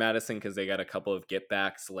favorable for Madison because they got a couple of get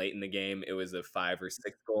backs late in the game. It was a 5 or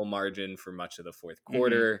 6 goal margin for much of the fourth Hmm.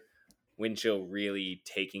 quarter. Wind Chill really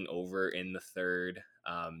taking over in the third,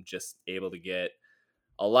 just able to get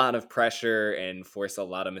a lot of pressure and force a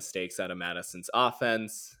lot of mistakes out of Madison's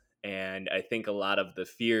offense. And I think a lot of the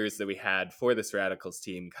fears that we had for this Radicals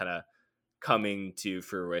team kind of coming to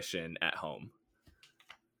fruition at home.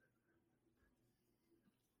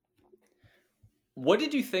 What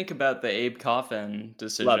did you think about the Abe Coffin Love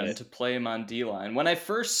decision it. to play him on D line? When I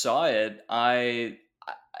first saw it,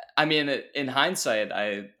 I mean, in hindsight,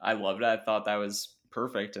 I loved it. I thought that was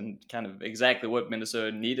perfect and kind of exactly what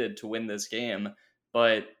Minnesota needed to win this game.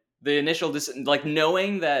 But the initial, like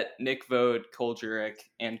knowing that Nick Vogt, Cole Jurek,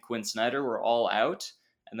 and Quinn Snyder were all out,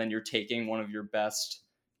 and then you're taking one of your best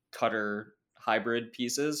cutter hybrid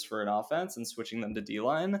pieces for an offense and switching them to D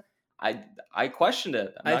line. I questioned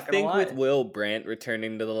it. I'm I not gonna think with lie. Will Brandt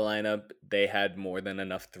returning to the lineup, they had more than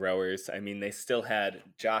enough throwers. I mean, they still had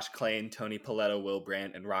Josh Klein, Tony Paletto, Will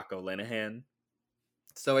Brandt, and Rocco Linehan.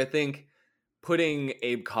 So I think putting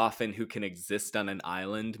Abe Coffin, who can exist on an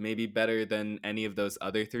island, maybe better than any of those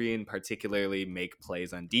other 3, and particularly make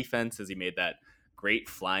plays on defense, as he made that great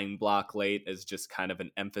flying block late, as just kind of an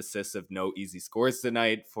emphasis of no easy scores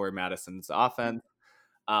tonight for Madison's offense.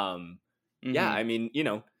 Um, yeah, Hmm. I mean,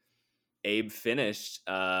 Abe finished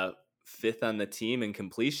 5th on the team in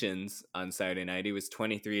completions on Saturday night. He was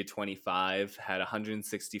 23-25, had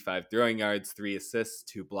 165 throwing yards, 3 assists,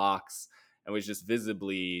 2 blocks, and was just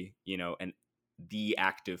visibly, the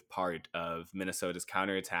active part of Minnesota's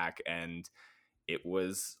counterattack. And it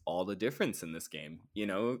was all the difference in this game.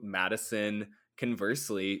 Madison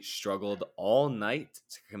conversely struggled all night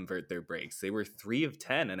to convert their breaks. They were 3 of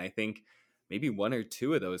 10, and I think maybe 1 or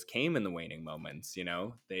 2 of those came in the waning moments.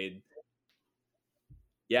 They'd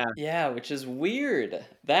yeah, Yeah, which is weird.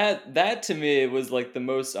 That to me was like the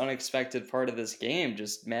most unexpected part of this game,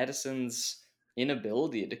 just Madison's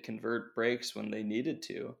inability to convert breaks when they needed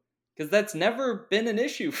to. Because that's never been an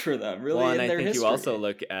issue for them, well, really, and in I their think you also history.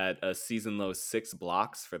 look at a season low 6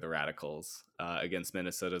 blocks for the Radicals against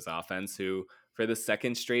Minnesota's offense, who for the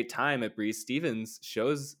second straight time at Breeze Stevens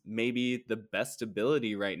shows maybe the best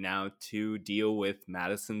ability right now to deal with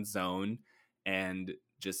Madison's zone and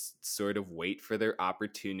just sort of wait for their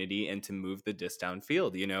opportunity and to move the disc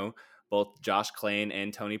downfield. Both Josh Klein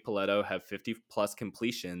and Tony Paletto have 50 plus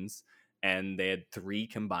completions, and they had 3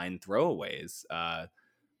 combined throwaways.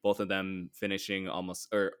 Both of them finishing almost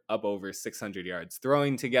or up over 600 yards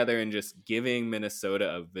throwing together, and just giving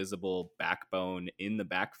Minnesota a visible backbone in the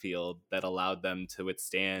backfield that allowed them to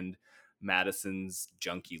withstand Madison's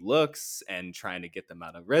junky looks and trying to get them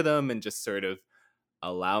out of rhythm, and just sort of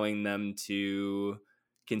allowing them to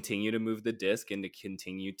continue to move the disc and to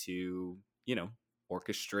continue to,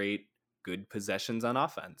 orchestrate good possessions on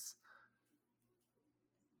offense.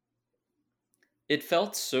 It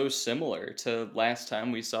felt so similar to last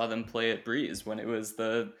time we saw them play at Breeze when it was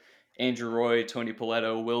the Andrew Roy, Tony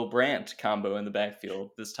Paletto, Will Brandt combo in the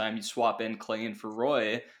backfield. This time you swap in Clayton for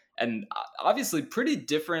Roy, and obviously pretty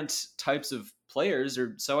different types of players,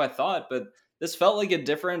 or so I thought. But this felt like a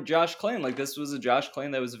different Josh Clayton. Like this was a Josh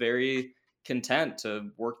Clayton that was very content to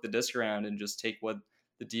work the disc around and just take what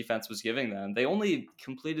the defense was giving them. They only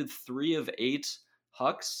completed 3 of 8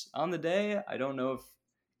 hucks on the day. I don't know if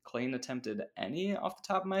Clayton attempted any off the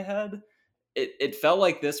top of my head. It felt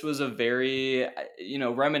like this was a very,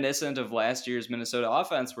 reminiscent of last year's Minnesota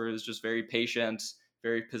offense where it was just very patient,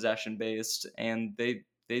 very possession based, and they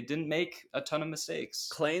they didn't make a ton of mistakes.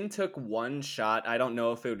 Klain took one shot. I don't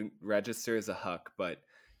know if it would register as a huck, but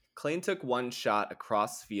Klain took one shot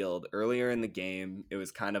across field earlier in the game. It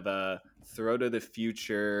was kind of a throw to the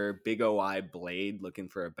future, big OI blade looking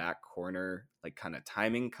for a back corner, like kind of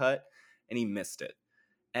timing cut, and he missed it.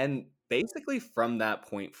 And basically from that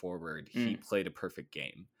point forward, he played a perfect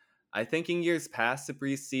game. I think in years past at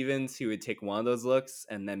Brees Stevens, he would take one of those looks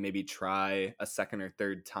and then maybe try a second or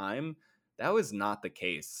third time. That was not the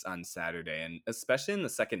case on Saturday. And especially in the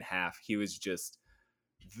second half, he was just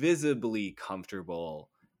visibly comfortable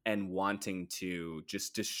and wanting to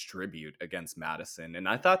just distribute against Madison. And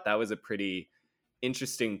I thought that was a pretty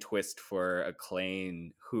interesting twist for a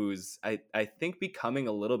Klain who's, I think, becoming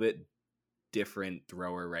a little bit different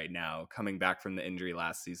thrower right now, coming back from the injury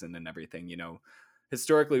last season and everything. You know,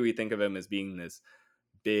 historically, we think of him as being this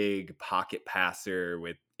big pocket passer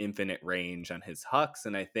with infinite range on his hucks.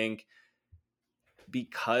 And I think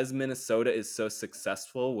because Minnesota is so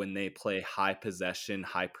successful when they play high possession,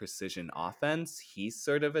 high precision offense, he's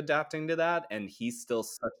sort of adapting to that. And he's still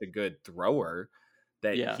such a good thrower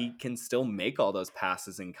that he can still make all those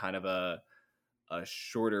passes in kind of a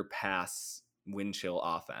shorter pass wind chill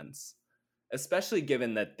offense, especially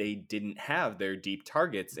given that they didn't have their deep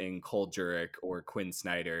targets in Cole Jurek or Quinn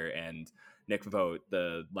Snyder and Nick Vogt,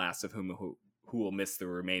 the last of who will miss the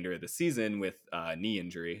remainder of the season with knee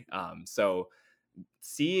injury. So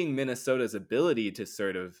seeing Minnesota's ability to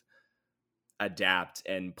sort of adapt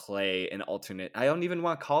and play an alternate, I don't even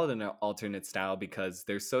want to call it an alternate style because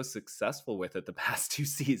they're so successful with it the past 2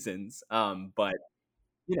 seasons. But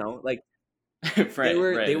you know, like they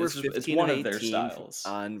were 15 and 18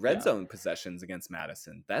 on red zone possessions against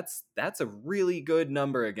Madison. That's a really good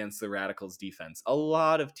number against the Radicals defense. A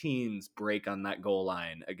lot of teams break on that goal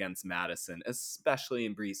line against Madison, especially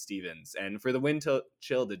in Brees Stevens. And for the wind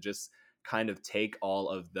chill to just kind of take all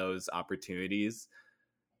of those opportunities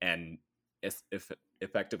and if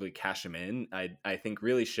effectively cash them in, I think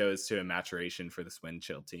really shows to a maturation for this wind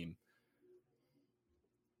chill team.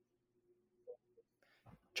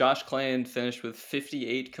 Josh Klain finished with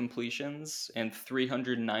 58 completions and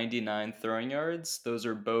 399 throwing yards. Those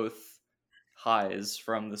are both highs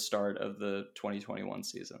from the start of the 2021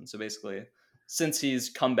 season. So basically, since he's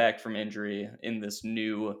come back from injury in this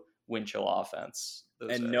new wind chill offense,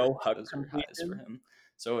 those are highs for him.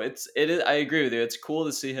 So it is. I agree with you. It's cool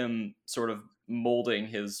to see him sort of molding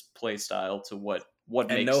his play style to what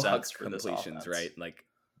makes no sense for completions, this offense. right? Like,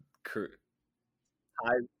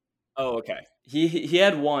 oh, okay. He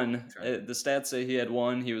had one. Right. The stats say he had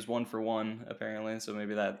one. He was 1 for 1 apparently. So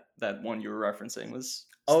maybe that one you were referencing was.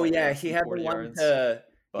 Oh yeah, he had the one to.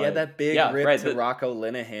 He had that big rip to Rocco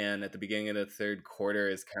Linehan at the beginning of the third quarter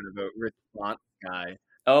as kind of a response guy.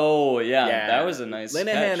 Oh yeah, that was a nice.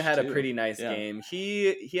 Linehan had a pretty nice game.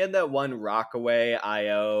 He had that one Rockaway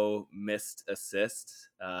IO missed assist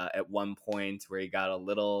at one point where he got a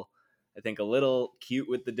little cute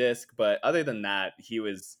with the disc, but other than that, he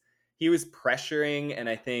was pressuring, and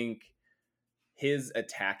I think his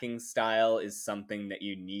attacking style is something that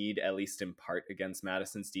you need, at least in part, against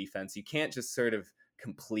Madison's defense. You can't just sort of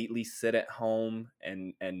completely sit at home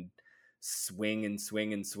and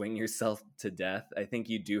swing yourself to death. I think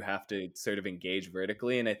you do have to sort of engage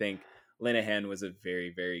vertically, and I think Linehan was a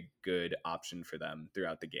very, very good option for them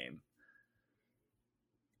throughout the game.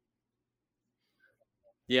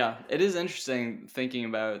 Yeah, it is interesting thinking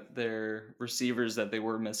about their receivers that they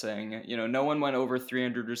were missing. You know, no one went over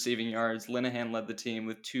 300 receiving yards. Linehan led the team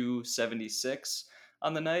with 276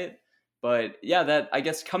 on the night. But yeah, that I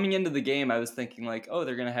guess coming into the game, I was thinking like, oh,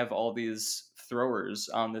 they're going to have all these throwers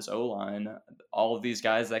on this O-line, all of these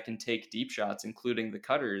guys that can take deep shots, including the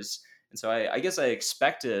cutters. And so I guess I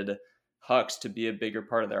expected Hucks to be a bigger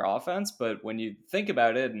part of their offense. But when you think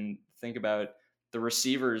about it and think about the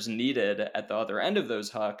receivers needed at the other end of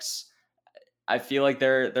those hucks, I feel like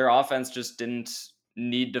their offense just didn't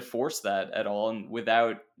need to force that at all, and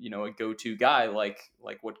without a go-to guy like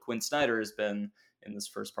what Quinn Snyder has been in this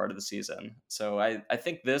first part of the season. So I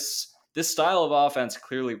think this style of offense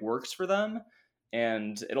clearly works for them,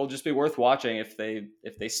 and it'll just be worth watching if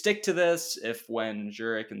they stick to this. If when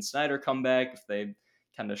Jurek and Snyder come back, if they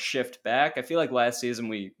kind of shift back. I feel like last season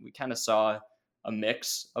we kind of saw a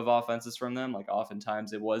mix of offenses from them. Like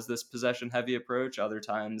oftentimes it was this possession heavy approach. Other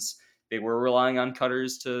times they were relying on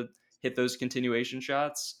cutters to hit those continuation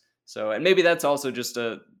shots. So, and maybe that's also just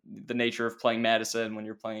the nature of playing Madison when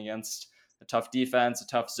you're playing against a tough defense, a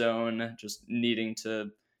tough zone, just needing to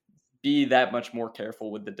be that much more careful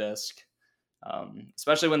with the disc.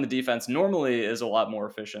 Especially when the defense normally is a lot more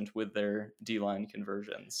efficient with their D-line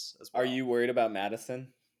conversions as well. Are you worried about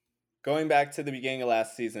Madison? going back to the beginning of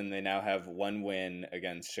last season, they now have one win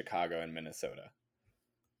against Chicago and Minnesota.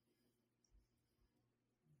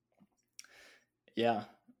 Yeah,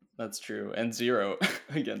 that's true. And 0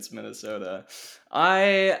 against Minnesota.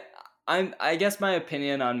 I guess my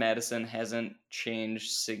opinion on Madison hasn't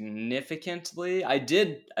changed significantly. I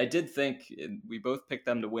did think we both picked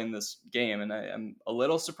them to win this game, and I'm a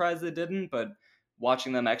little surprised they didn't, but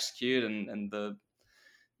watching them execute and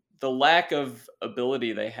the lack of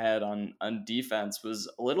ability they had on defense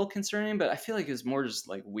was a little concerning, but I feel like it was more just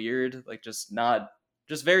like weird, like just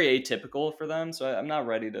very atypical for them. So I'm not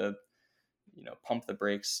ready to pump the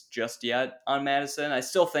brakes just yet on Madison. I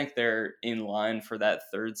still think they're in line for that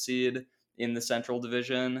third seed in the Central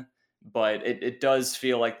Division, but it does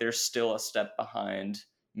feel like they're still a step behind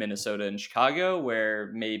Minnesota and Chicago,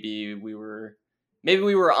 where maybe we were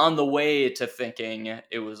on the way to thinking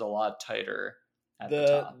it was a lot tighter at the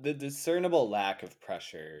top. The discernible lack of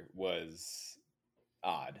pressure was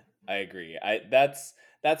odd. I agree. That's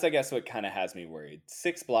I guess what kind of has me worried.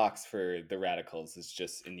 6 blocks for the Radicals is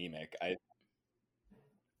just anemic.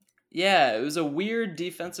 Yeah, it was a weird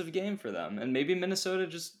defensive game for them, and maybe Minnesota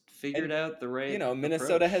just figured And out the right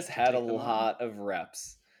Minnesota has approach to had a take them on. lot of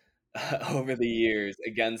reps over the years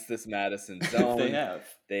against this Madison They zone. have.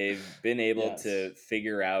 They've been able Yes. to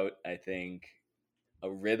figure out, I think, a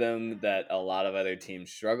rhythm that a lot of other teams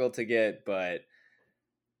struggle to get, but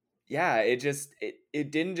yeah, it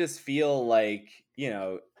didn't just feel like,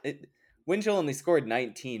 Winchell only scored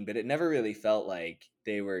 19, but it never really felt like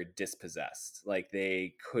they were dispossessed. Like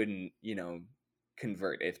they couldn't,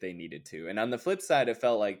 convert if they needed to. And on the flip side, it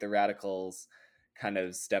felt like the Radicals kind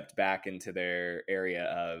of stepped back into their area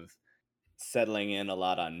of settling in a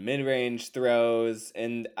lot on mid-range throws,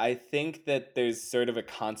 and I think that there's sort of a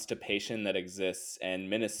constipation that exists, and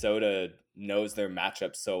Minnesota knows their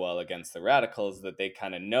matchup so well against the Radicals that they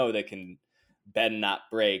kind of know they can bend not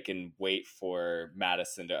break and wait for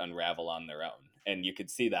Madison to unravel on their own. And you could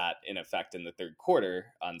see that in effect in the third quarter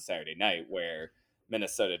on Saturday night, where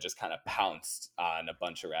Minnesota just kind of pounced on a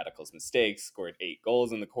bunch of Radicals mistakes, scored 8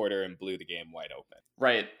 goals in the quarter, and blew the game wide open.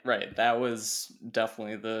 Right, right. That was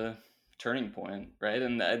definitely the turning point, right?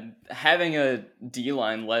 And having a D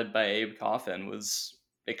line led by Abe Coffin was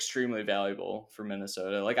extremely valuable for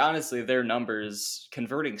Minnesota. Like, honestly, their numbers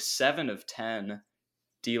converting 7 of 10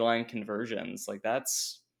 D line conversions, like,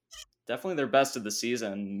 that's definitely their best of the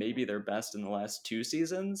season, maybe their best in the last 2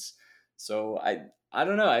 seasons. So I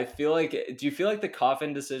don't know. I feel like do you feel like the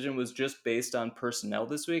Coffin decision was just based on personnel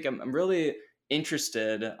this week? I'm really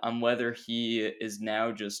interested on whether he is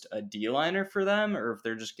now just a D-liner for them or if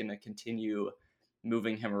they're just going to continue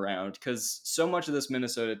moving him around, because so much of this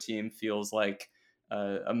Minnesota team feels like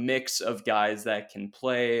a mix of guys that can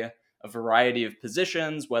play a variety of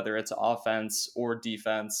positions, whether it's offense or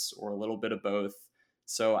defense or a little bit of both.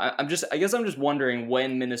 So I guess I'm just wondering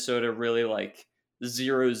when Minnesota really like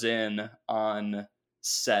zeroes in on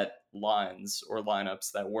set lines or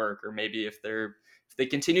lineups that work, or maybe if they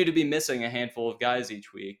continue to be missing a handful of guys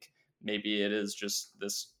each week, maybe it is just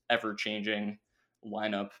this ever changing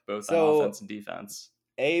lineup both on offense So and defense.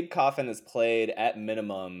 Abe Coffin has played at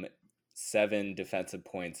minimum 7 defensive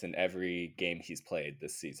points in every game he's played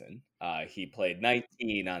this season. He played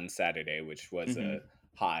 19 on Saturday, which was Mm-hmm. a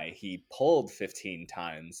high. He pulled 15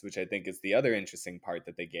 times, which I think is the other interesting part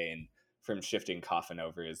that they gain from shifting Coffin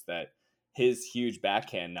over, is that his huge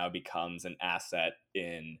backhand now becomes an asset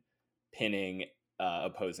in pinning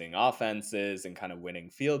opposing offenses and kind of winning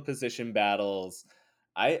field position battles.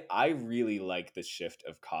 I really like the shift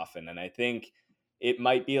of Coffin, and I think it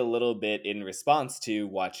might be a little bit in response to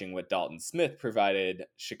watching what Dalton Smith provided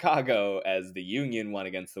Chicago as the Union won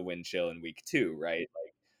against the Wind Chill in week 2, right?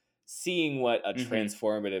 Like seeing what a Mm-hmm.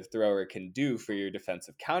 transformative thrower can do for your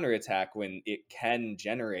defensive counterattack when it can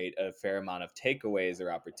generate a fair amount of takeaways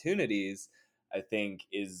or opportunities, I think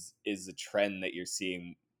is a trend that you're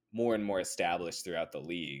seeing more and more established throughout the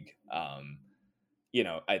league.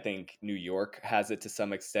 I think New York has it to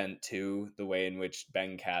some extent too, the way in which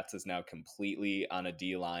Ben Katz is now completely on a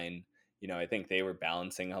D line. I think they were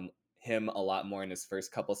balancing him a lot more in his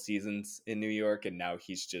first couple seasons in New York, and now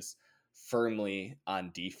he's just firmly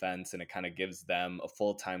on defense, and it kind of gives them a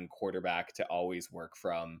full time quarterback to always work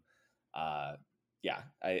from. Uh, yeah,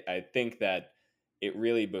 I think that it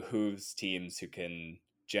really behooves teams who can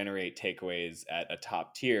generate takeaways at a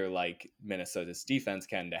top tier like Minnesota's defense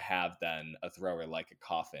can to have then a thrower like a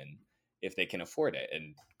Coffin if they can afford it.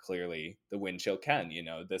 And clearly the Wind Chill can.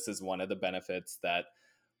 This is one of the benefits that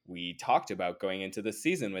we talked about going into the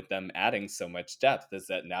season with them adding so much depth, is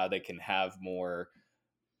that now they can have more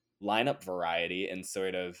lineup variety and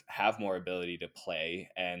sort of have more ability to play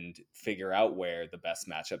and figure out where the best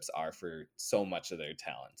matchups are for so much of their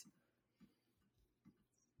talent.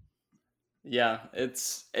 Yeah,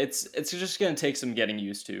 it's just gonna take some getting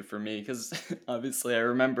used to for me because obviously I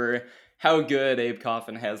remember how good Abe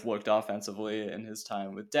Coffin has looked offensively in his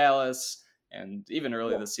time with Dallas and even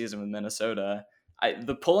early this season with Minnesota.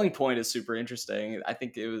 The pulling point is super interesting. I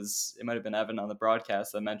think it might have been Evan on the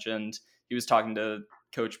broadcast that mentioned he was talking to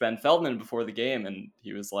Coach Ben Feldman before the game, and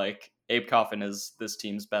he was like, Abe Coffin is this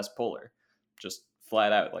team's best puller, just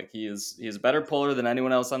flat out. Like he's a better puller than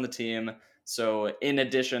anyone else on the team. So in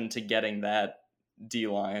addition to getting that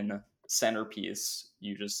D-line centerpiece,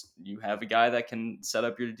 you have a guy that can set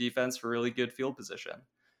up your defense for really good field position.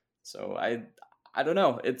 So I don't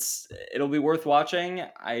know. It'll be worth watching.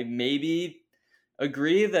 I maybe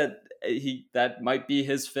agree that that might be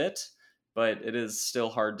his fit, but it is still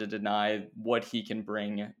hard to deny what he can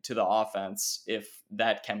bring to the offense if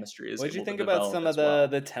that chemistry is What did you able to think about develop some of as well.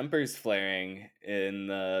 the tempers flaring in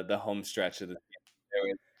the home stretch of the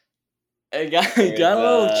season? It got a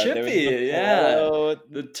little There was the chippy, yeah. Paletto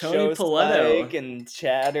The Tony show spike Paletto. and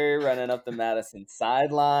chatter running up the Madison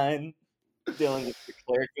sideline. Dylan the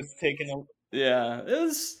clerk was taking a Yeah, it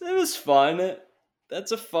was fun.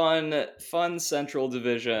 That's a fun Central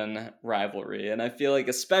Division rivalry, and I feel like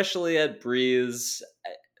especially at Breeze,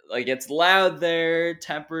 like it's loud there.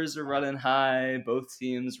 Tempers are running high. Both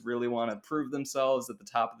teams really want to prove themselves at the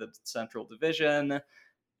top of the Central Division.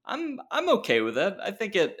 I'm okay with it. I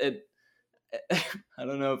think it I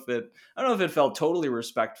don't know if it felt totally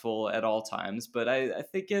respectful at all times, but I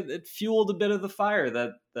think it fueled a bit of the fire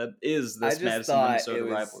that is I this just Madison thought Minnesota it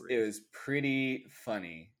rivalry. was pretty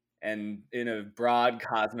funny and in a broad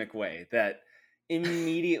cosmic way that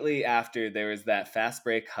immediately after there was that fast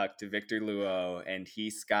break huck to Victor Luo and he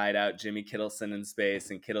skied out Jimmy Kittleson in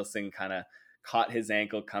space and Kittleson kind of caught his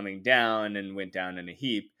ankle coming down and went down in a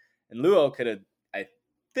heap and Luo could have I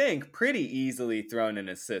think pretty easily thrown an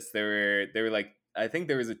assist. There were like I think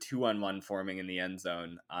there was a 2-on-1 forming in the end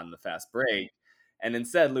zone on the fast break and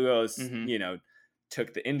instead Luo's Hmm.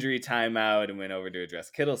 took the injury timeout and went over to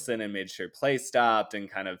address Kittleson and made sure play stopped and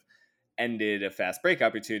kind of ended a fast break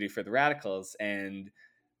opportunity for the Radicals. And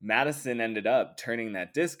Madison ended up turning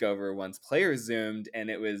that disc over once players zoomed, and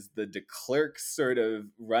it was the DeClerc sort of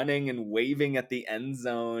running and waving at the end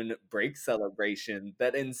zone break celebration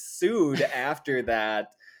that ensued after that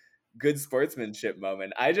good sportsmanship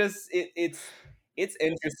moment. It's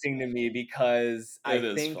interesting to me because I It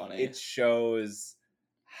is think funny. it shows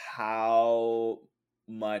how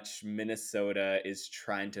much Minnesota is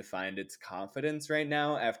trying to find its confidence right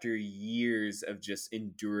now after years of just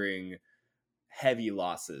enduring heavy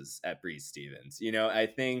losses at Breeze Stevens. I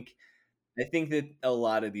think that a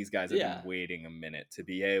lot of these guys have been Yeah. waiting a minute to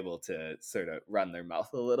be able to sort of run their mouth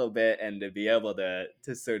a little bit and to be able to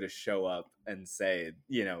sort of show up and say,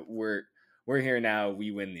 we're here now,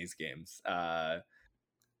 we win these games.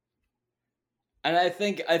 And I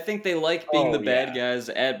think they like being the Oh bad yeah. guys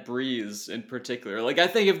at Breeze in particular. Like I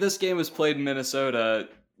think if this game was played in Minnesota,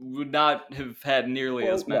 would not have had nearly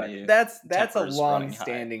Well, as look, many that's a tempers running high.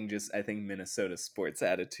 long-standing, just I think Minnesota sports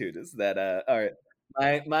attitude is that all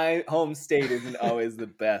right, my home state isn't always the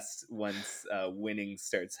best once winning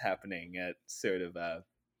starts happening at sort of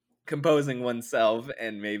composing oneself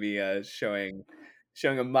and maybe showing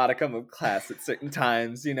a modicum of class at certain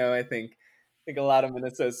times. I think a lot of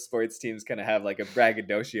Minnesota sports teams kind of have like a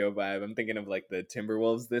braggadocio vibe. I'm thinking of like the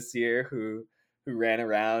Timberwolves this year who ran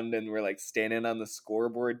around and were like standing on the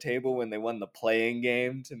scoreboard table when they won the playing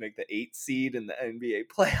game to make the 8 seed in the NBA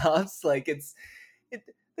playoffs. Like it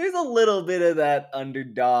there's a little bit of that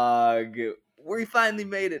underdog we finally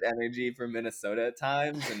made it energy for Minnesota at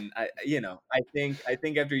times and I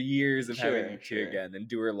think after years of having Sure, to sure. again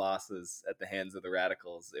endure losses at the hands of the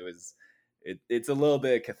Radicals it's a little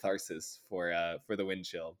bit of catharsis for the wind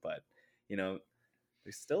chill but you know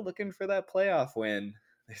they're still looking for that playoff win.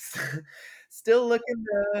 They're still looking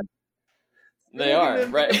to They looking to are,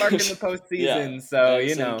 make a mark in the right? Yeah. postseason. So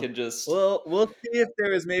Madison can just we'll see if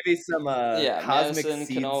there was maybe some yeah, cosmic Madison can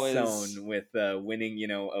seed always sown with winning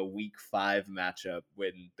a week 5 matchup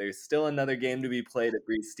when there's still another game to be played at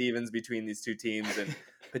Breeze Stevens between these two teams and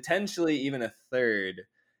potentially even a third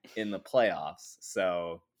in the playoffs.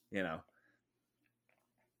 So you know.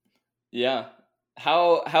 Yeah.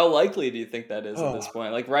 How likely do you think that is at Oh, this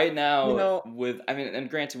point? Like right you now know, with I mean and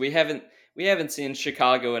granted we haven't seen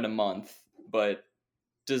Chicago in a month, but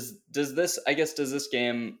does this I guess does this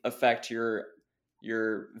game affect your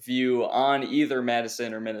your view on either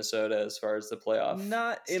Madison or Minnesota as far as the playoff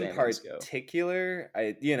Not in standings go. particular.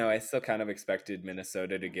 I still kind of expected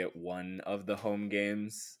Minnesota to get one of the home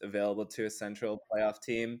games available to a central playoff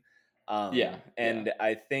team. Yeah, yeah. And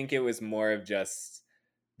I think it was more of just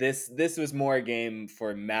this was more a game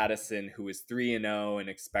for Madison, who was 3-0 and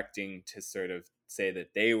expecting to sort of say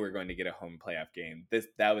that they were going to get a home playoff game.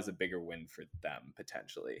 That was a bigger win for them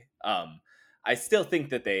potentially. I still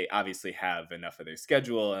think that they obviously have enough of their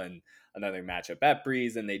schedule and another matchup at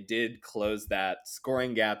Breeze, and they did close that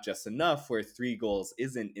scoring gap just enough where 3 goals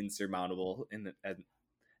isn't insurmountable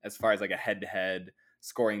as far as like a head-to-head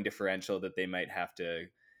scoring differential that they might have to,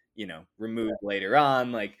 remove later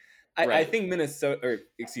on. Like I Right. think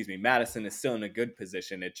Madison is still in a good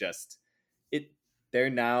position. They're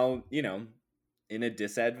now, in a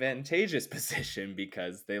disadvantageous position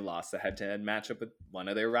because they lost a head-to-head matchup with one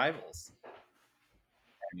of their rivals.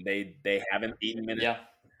 And they haven't beaten Minnesota.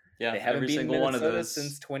 Yeah. Yeah. They haven't Every beaten single one of Minnesota those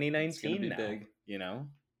since is gonna 2019 be now, big.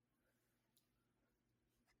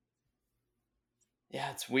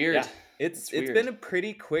 Yeah, it's weird. Yeah, it's weird. been a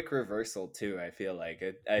pretty quick reversal too. I feel like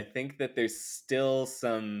I think that there's still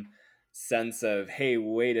some sense of, hey,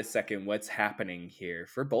 wait a second, what's happening here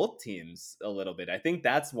for both teams a little bit. I think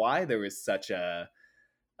that's why there was such an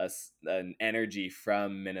energy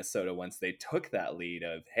from Minnesota once they took that lead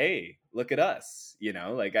of, hey, look at us.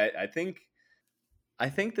 Like I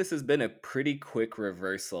think this has been a pretty quick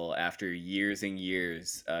reversal after years and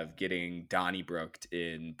years of getting Donnybroked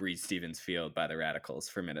in Breeze Stevens Field by the Radicals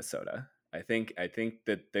for Minnesota. I think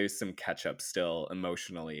that there's some catch up still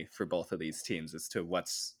emotionally for both of these teams as to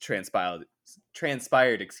what's transpired,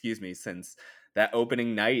 since that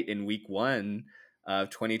opening night in week 1 of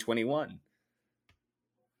 2021.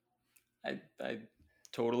 I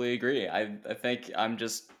totally agree. I think I'm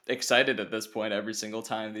just excited at this point every single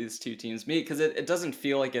time these two teams meet because it doesn't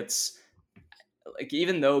feel like it's like,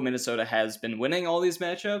 even though Minnesota has been winning all these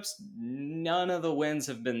matchups, none of the wins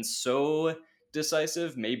have been so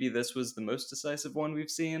decisive. Maybe this was the most decisive one we've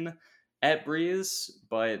seen at Breeze,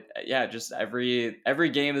 but yeah, just every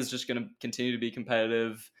game is just going to continue to be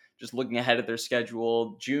competitive. Just looking ahead at their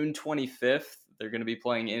schedule, June 25th, they're going to be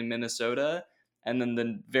playing in Minnesota, and then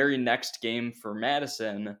the very next game for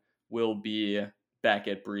Madison will be back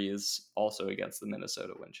at Breeze, also against the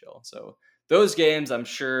Minnesota Wind Chill. So those games, I'm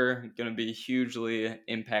sure, going to be hugely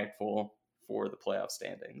impactful for the playoff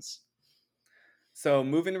standings. So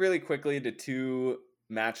moving really quickly to 2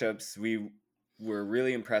 matchups we were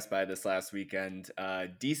really impressed by this last weekend.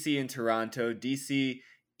 DC and Toronto. DC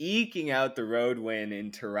eking out the road win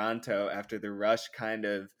in Toronto after the Rush kind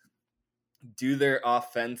of do their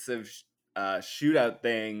offensive shootout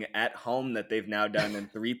thing at home that they've now done in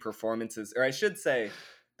 3 performances, or I should say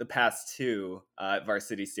the past 2 at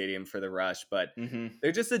Varsity Stadium for the Rush. But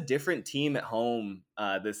they're just a different team at home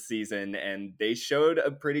this season, and they showed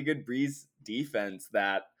a pretty good Breeze defense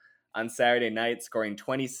that on Saturday night, scoring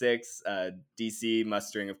 26, DC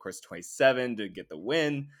mustering, of course, 27 to get the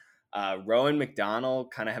win. Rowan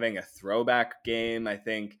McDonald kind of having a throwback game, I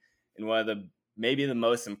think, in one of the maybe the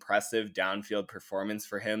most impressive downfield performance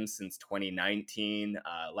for him since 2019.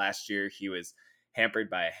 Last year, he was hampered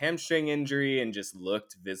by a hamstring injury and just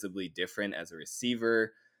looked visibly different as a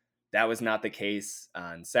receiver. That was not the case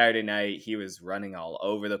on Saturday night. He was running all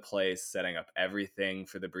over the place, setting up everything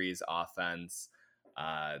for the Breeze offense.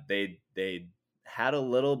 They had a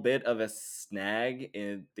little bit of a snag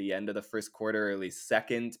in the end of the first quarter, or at least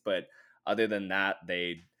second, but other than that,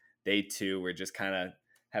 they too were just kind of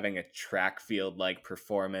having a track field like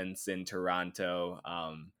performance in Toronto.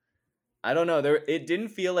 I don't know. It didn't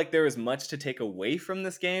feel like there was much to take away from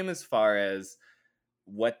this game as far as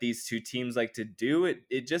what these 2 teams like to do.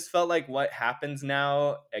 It just felt like what happens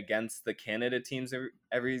now against the Canada teams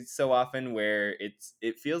every so often, where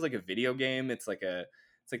it feels like a video game. It's like the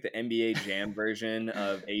NBA Jam version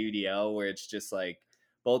of AUDL, where it's just like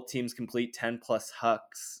both teams complete 10 plus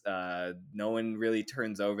hucks. No one really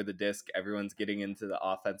turns over the disc. Everyone's getting into the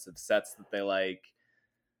offensive sets that they like.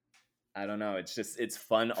 I don't know. It's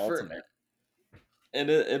fun ultimate. It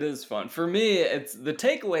is fun. For me, it's the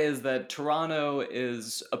takeaway is that Toronto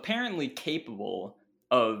is apparently capable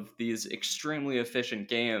of these extremely efficient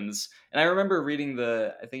games. And I remember reading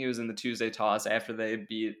I think it was in the Tuesday toss after they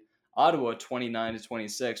beat Ottawa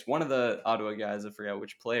 29-26. One of the Ottawa guys, I forgot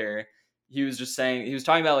which player, he was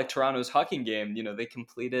talking about like Toronto's hucking game. They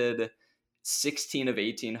completed 16 of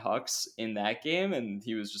 18 hucks in that game, and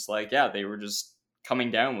he was just like, yeah, they were just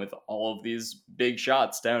coming down with all of these big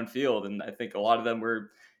shots downfield, and I think a lot of them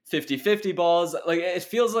were 50-50 balls. Like, it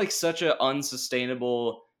feels like such an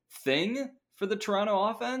unsustainable thing for the Toronto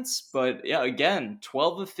offense. But yeah, again,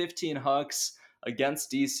 12 of 15 hucks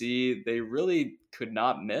against DC. They really could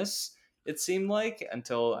not miss, it seemed like,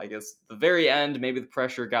 until I guess the very end. Maybe the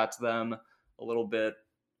pressure got to them a little bit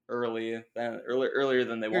earlier than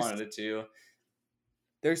they They're, wanted it to.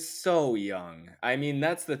 they're so young. I mean,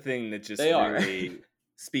 that's the thing that just They are. really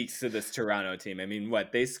speaks to this Toronto team. I mean,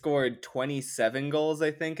 what? They scored 27 goals,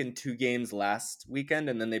 I think, in 2 games last weekend,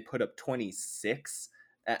 and then they put up 26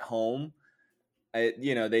 at home.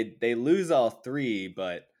 They lose all three,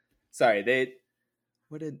 but sorry,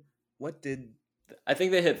 what did what did I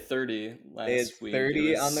think they hit 30 they had last week. It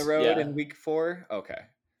 30 on the was, road yeah, in week 4? Okay.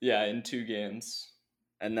 yeah, in 2 games.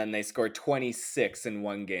 And then they scored 26 in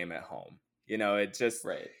 1 game at home. It just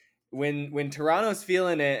Right. when Toronto's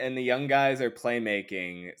feeling it and the young guys are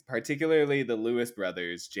playmaking, particularly the Lewis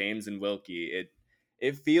brothers, James and Wilkie,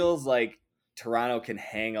 it feels like Toronto can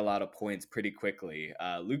hang a lot of points pretty quickly.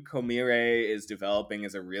 Luke Comire is developing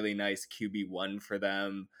as a really nice QB1 for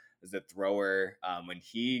them as a thrower. When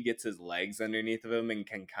he gets his legs underneath of him and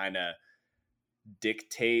can kind of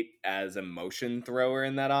dictate as a motion thrower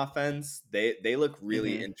in that offense, they look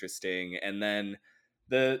really interesting. And then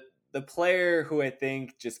the player who I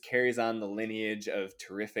think just carries on the lineage of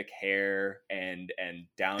terrific hair and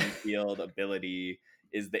downfield ability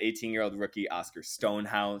is the 18-year-old rookie Oscar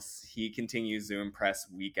Stonehouse. He continues to impress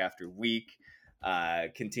week after week,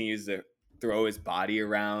 continues to throw his body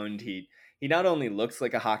around. He not only looks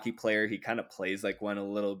like a hockey player, he kind of plays like one a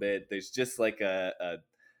little bit. There's just like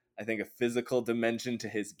I think a physical dimension to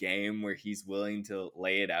his game where he's willing to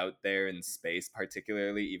lay it out there in space,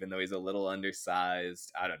 particularly even though he's a little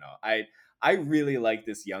undersized. I don't know. I really like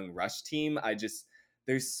this young Rush team.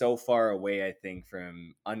 They're so far away, I think,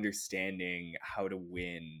 from understanding how to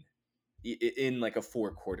win in like a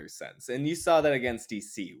 4-quarter sense. And you saw that against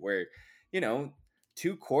DC where,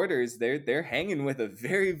 2 quarters they're hanging with a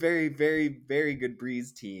very, very, very, very good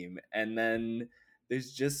Breeze team, and then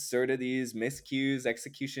there's just sort of these miscues,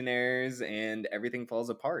 execution errors, and everything falls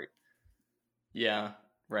apart. Yeah,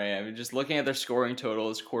 right. I mean, just looking at their scoring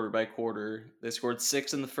totals quarter by quarter, they scored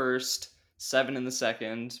 6 in the first, 7 in the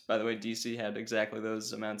second. By the way, DC had exactly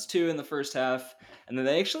those amounts too in the first half, and then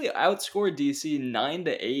they actually outscored DC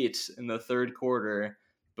 9-8 in the third quarter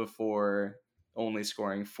before only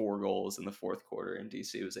scoring 4 goals in the fourth quarter, and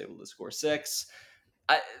DC was able to score 6.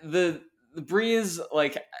 The Breeze,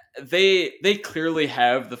 like, they clearly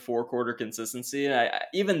have the 4-quarter consistency, and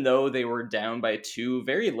even though they were down by 2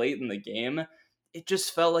 very late in the game, it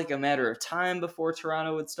just felt like a matter of time before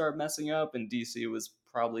Toronto would start messing up, and DC was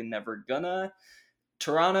probably never gonna.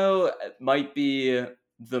 Toronto might be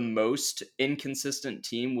the most inconsistent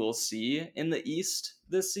team we'll see in the East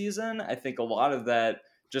this season. I think a lot of that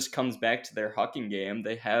just comes back to their hucking game.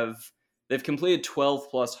 They've completed 12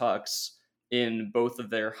 plus hucks in both of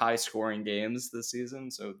their high scoring games this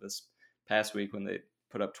season. So this past week when they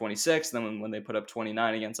put up 26, then when they put up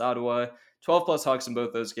 29 against Ottawa, 12 plus hucks in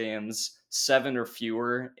both those games, 7 or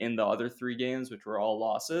fewer in the other 3 games, which were all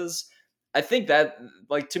losses. I think that,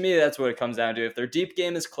 like, to me, that's what it comes down to. If their deep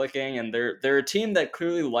game is clicking and they're a team that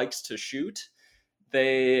clearly likes to shoot,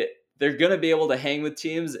 they're going to be able to hang with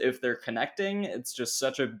teams if they're connecting. It's just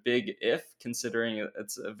such a big if, considering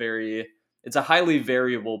it's a highly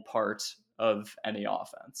variable part of any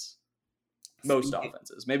offense. Most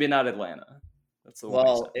offenses, maybe not Atlanta. That's the one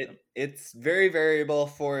exception. It's very variable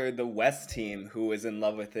for the West team, who was in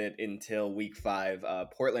love with it until week 5.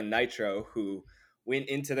 Portland Nitro, who went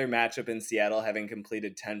into their matchup in Seattle having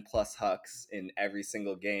completed 10 plus hucks in every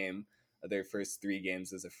single game of their first 3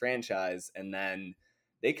 games as a franchise, and then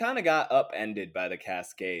they kind of got upended by the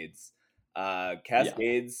Cascades.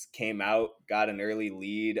 Cascades came out, got an early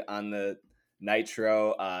lead on the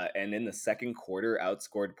Nitro, and in the second quarter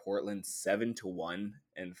outscored Portland 7-1,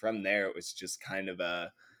 and from there it was just kind of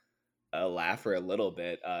a laugher a little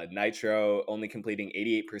bit. Nitro only completing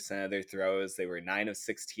 88% of their throws. They were 9 of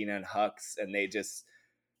 16 on hucks, and they just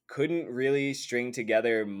couldn't really string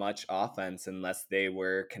together much offense unless they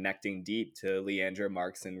were connecting deep to Leandro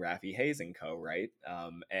Marks and Rafi Hayes and co, right?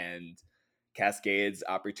 And Cascades'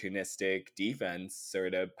 opportunistic defense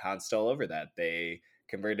sort of pounced all over that. They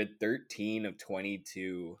converted 13 of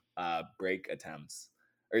 22 break attempts.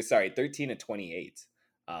 13 of 28.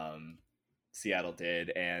 Seattle did.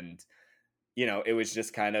 And it was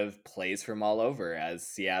just kind of plays from all over, as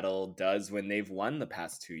Seattle does when they've won the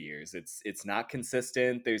past 2 years. It's not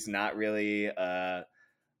consistent. There's not really a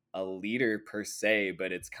leader per se,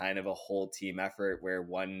 but it's kind of a whole team effort where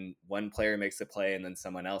one player makes a play and then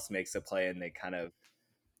someone else makes a play, and they kind of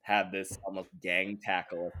have this almost gang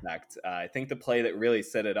tackle effect. I think the play that really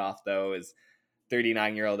set it off, though, is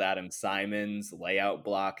 39-year-old Adam Simons layout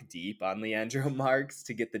block deep on Leandro Marks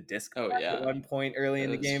to get the disc Oh back at yeah, one point early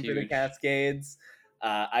in the that was game for the huge. Cascades.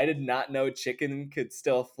 I did not know Chicken could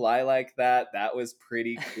still fly like that. That was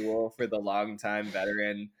pretty cool for the longtime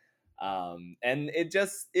veteran. And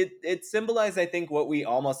it symbolized, I think, what we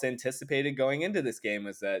almost anticipated going into this game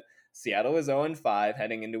was that Seattle was 0-5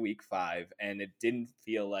 heading into week 5, and it didn't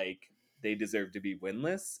feel like they deserved to be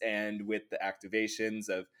winless. And with the activations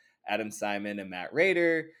of Adam Simon and Matt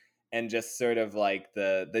Rader, and just sort of like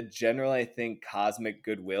the general, I think, cosmic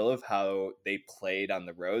goodwill of how they played on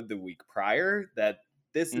the road the week prior, that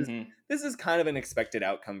this is Hmm. this is kind of an expected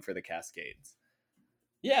outcome for the Cascades.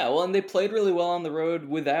 Yeah, well, and they played really well on the road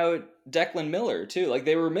without Declan Miller too. Like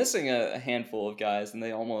they were missing a handful of guys, and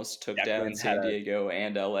they almost took down Declan had San a Diego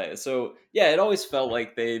and LA. So yeah, it always felt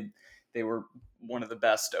like they were one of the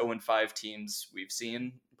best 0-5 teams we've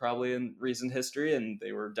seen probably in recent history, and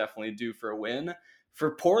they were definitely due for a win.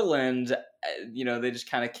 For Portland, they just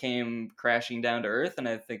kind of came crashing down to earth, and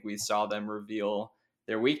I think we saw them reveal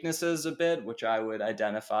their weaknesses a bit, which I would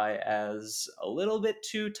identify as a little bit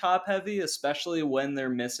too top heavy, especially when they're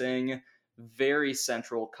missing very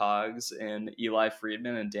central cogs in Eli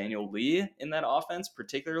Friedman and Daniel Lee in that offense,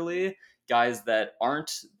 particularly guys that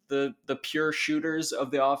aren't the pure shooters of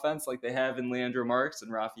the offense like they have in Leandro Marks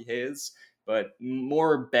and Rafi Hayes, but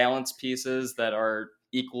more balanced pieces that are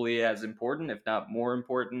equally as important, if not more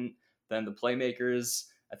important, than the playmakers.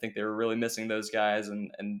 I think they were really missing those guys.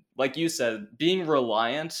 And like you said, being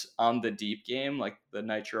reliant on the deep game like the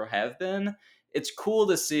Nitro have been, it's cool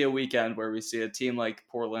to see a weekend where we see a team like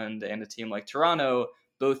Portland and a team like Toronto.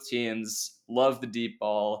 Both teams love the deep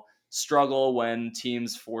ball, struggle when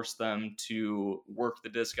teams force them to work the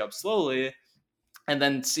disc up slowly, and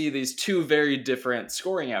then see these two very different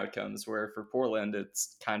scoring outcomes where for Portland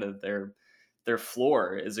it's kind of their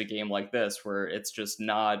floor is a game like this where it's just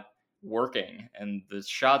not working and the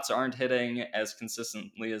shots aren't hitting as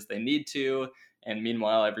consistently as they need to, and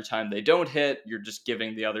meanwhile every time they don't hit you're just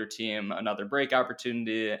giving the other team another break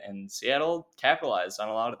opportunity, and Seattle capitalized on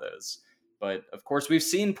a lot of those. But of course we've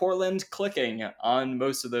seen Portland clicking on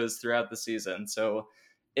most of those throughout the season, so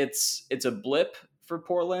it's a blip for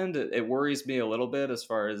Portland. It worries me a little bit as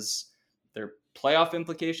far as their playoff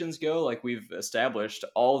implications go. Like we've established,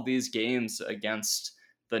 all of these games against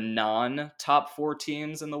the non-top 4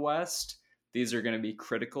 teams in the West, these are going to be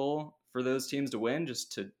critical for those teams to win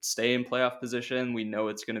just to stay in playoff position. We know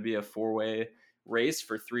it's going to be a 4-way race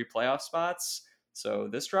for 3 playoff spots. So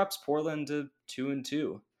this drops Portland to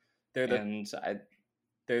 2-2. they're the And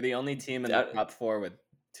they're the only team in the that, top 4 with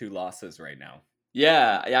 2 losses right now.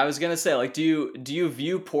 yeah, I was gonna say, like, do you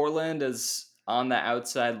view Portland as on the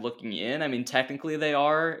outside looking in? I mean, technically they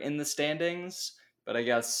are in the standings, but I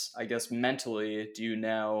guess mentally, do you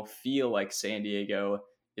now feel like San Diego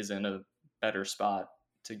is in a better spot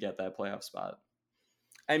to get that playoff spot?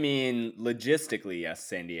 I mean, logistically, yes,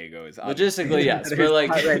 San Diego is obviously Logistically, in a yes, better but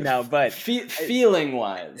like spot right now, but feeling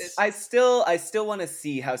wise, I still want to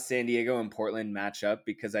see how San Diego and Portland match up,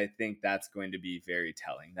 because I think that's going to be very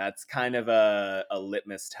telling. That's kind of a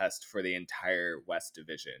litmus test for the entire West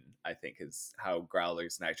Division, I think, is how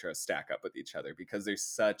Growlers Nitro stack up with each other, because there's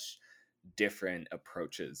such different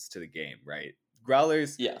approaches to the game, right?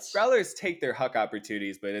 Growlers yes, Growlers take their huck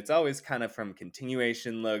opportunities, but it's always kind of from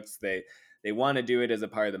continuation looks. They want to do it as a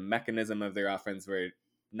part of the mechanism of their offense, where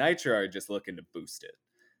Nitro are just looking to boost it.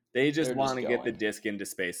 They just they're want just to get the going. disc into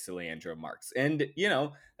space to Leandro Marks. And,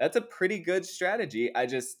 that's a pretty good strategy. I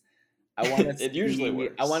want to It usually see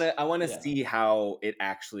works. I want to Yeah. see how it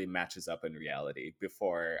actually matches up in reality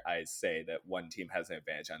before I say that one team has an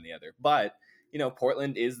advantage on the other. But,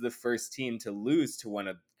 Portland is the first team to lose to one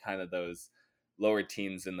of kind of those lower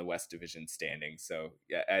teams in the West Division standing. So,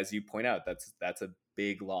 yeah, as you point out, that's a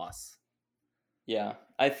big loss. Yeah,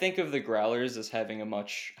 I think of the Growlers as having a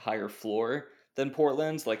much higher floor than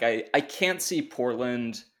Portland's. Like I can't see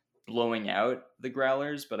Portland blowing out the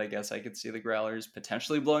Growlers, but I guess I could see the Growlers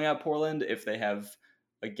potentially blowing out Portland if they have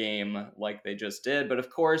a game like they just did. But of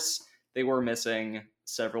course, they were missing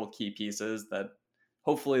several key pieces that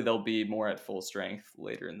hopefully they'll be more at full strength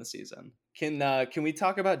later in the season. Can we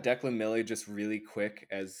talk about Declan Miller just really quick?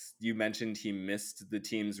 As you mentioned, he missed the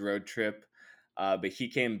team's road trip, but he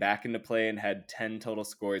came back into play and had 10 total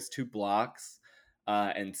scores, 2 blocks,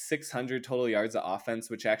 and 600 total yards of offense,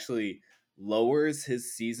 which actually lowers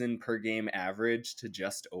his season per game average to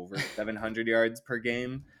just over 700 yards per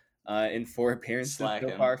game in 4 appearances so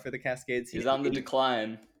Slacking. far for the Cascades. He's on the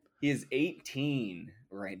decline. He is 18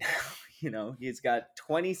 right now. He's got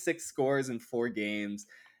 26 scores in 4 games,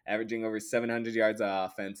 averaging over 700 yards of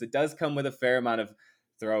offense. It does come with a fair amount of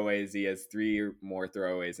throwaways. He has 3 or more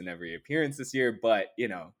throwaways in every appearance this year, but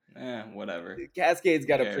whatever. Cascade's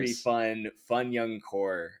got Who a pretty cares? fun young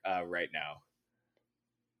core right now.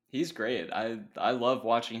 He's great. I love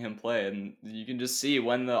watching him play, and you can just see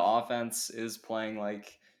when the offense is playing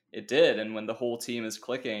like it did, and when the whole team is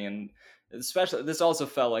clicking. And especially, this also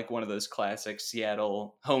felt like one of those classic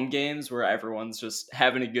Seattle home games where everyone's just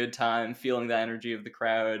having a good time, feeling the energy of the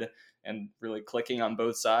crowd, and really clicking on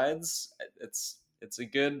both sides. It's a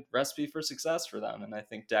good recipe for success for them, and I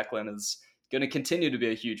think Declan is going to continue to be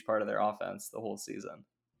a huge part of their offense the whole season.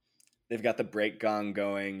 They've got the break gong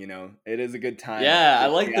going. It is a good time. Yeah, I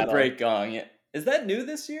like the break gong. Is that new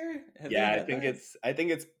this year? Yeah, I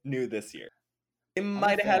think it's new this year. They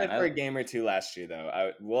might have had it for a game or two last year,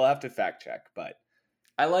 though. We'll have to fact check, but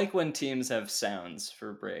I like when teams have sounds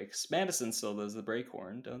for breaks. Madison still does the break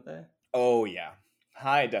horn, don't they? Oh yeah,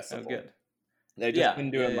 high decibel. Oh, good. They just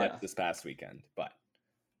didn't do it much this past weekend, but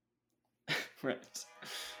right.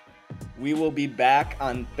 We will be back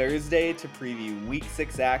on Thursday to preview Week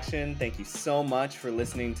 6 action. Thank you so much for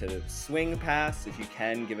listening to Swing Pass. If you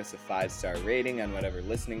can, give us a 5-star rating on whatever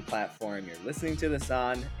listening platform you're listening to this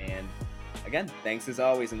on. And again, thanks as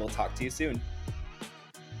always, and we'll talk to you soon.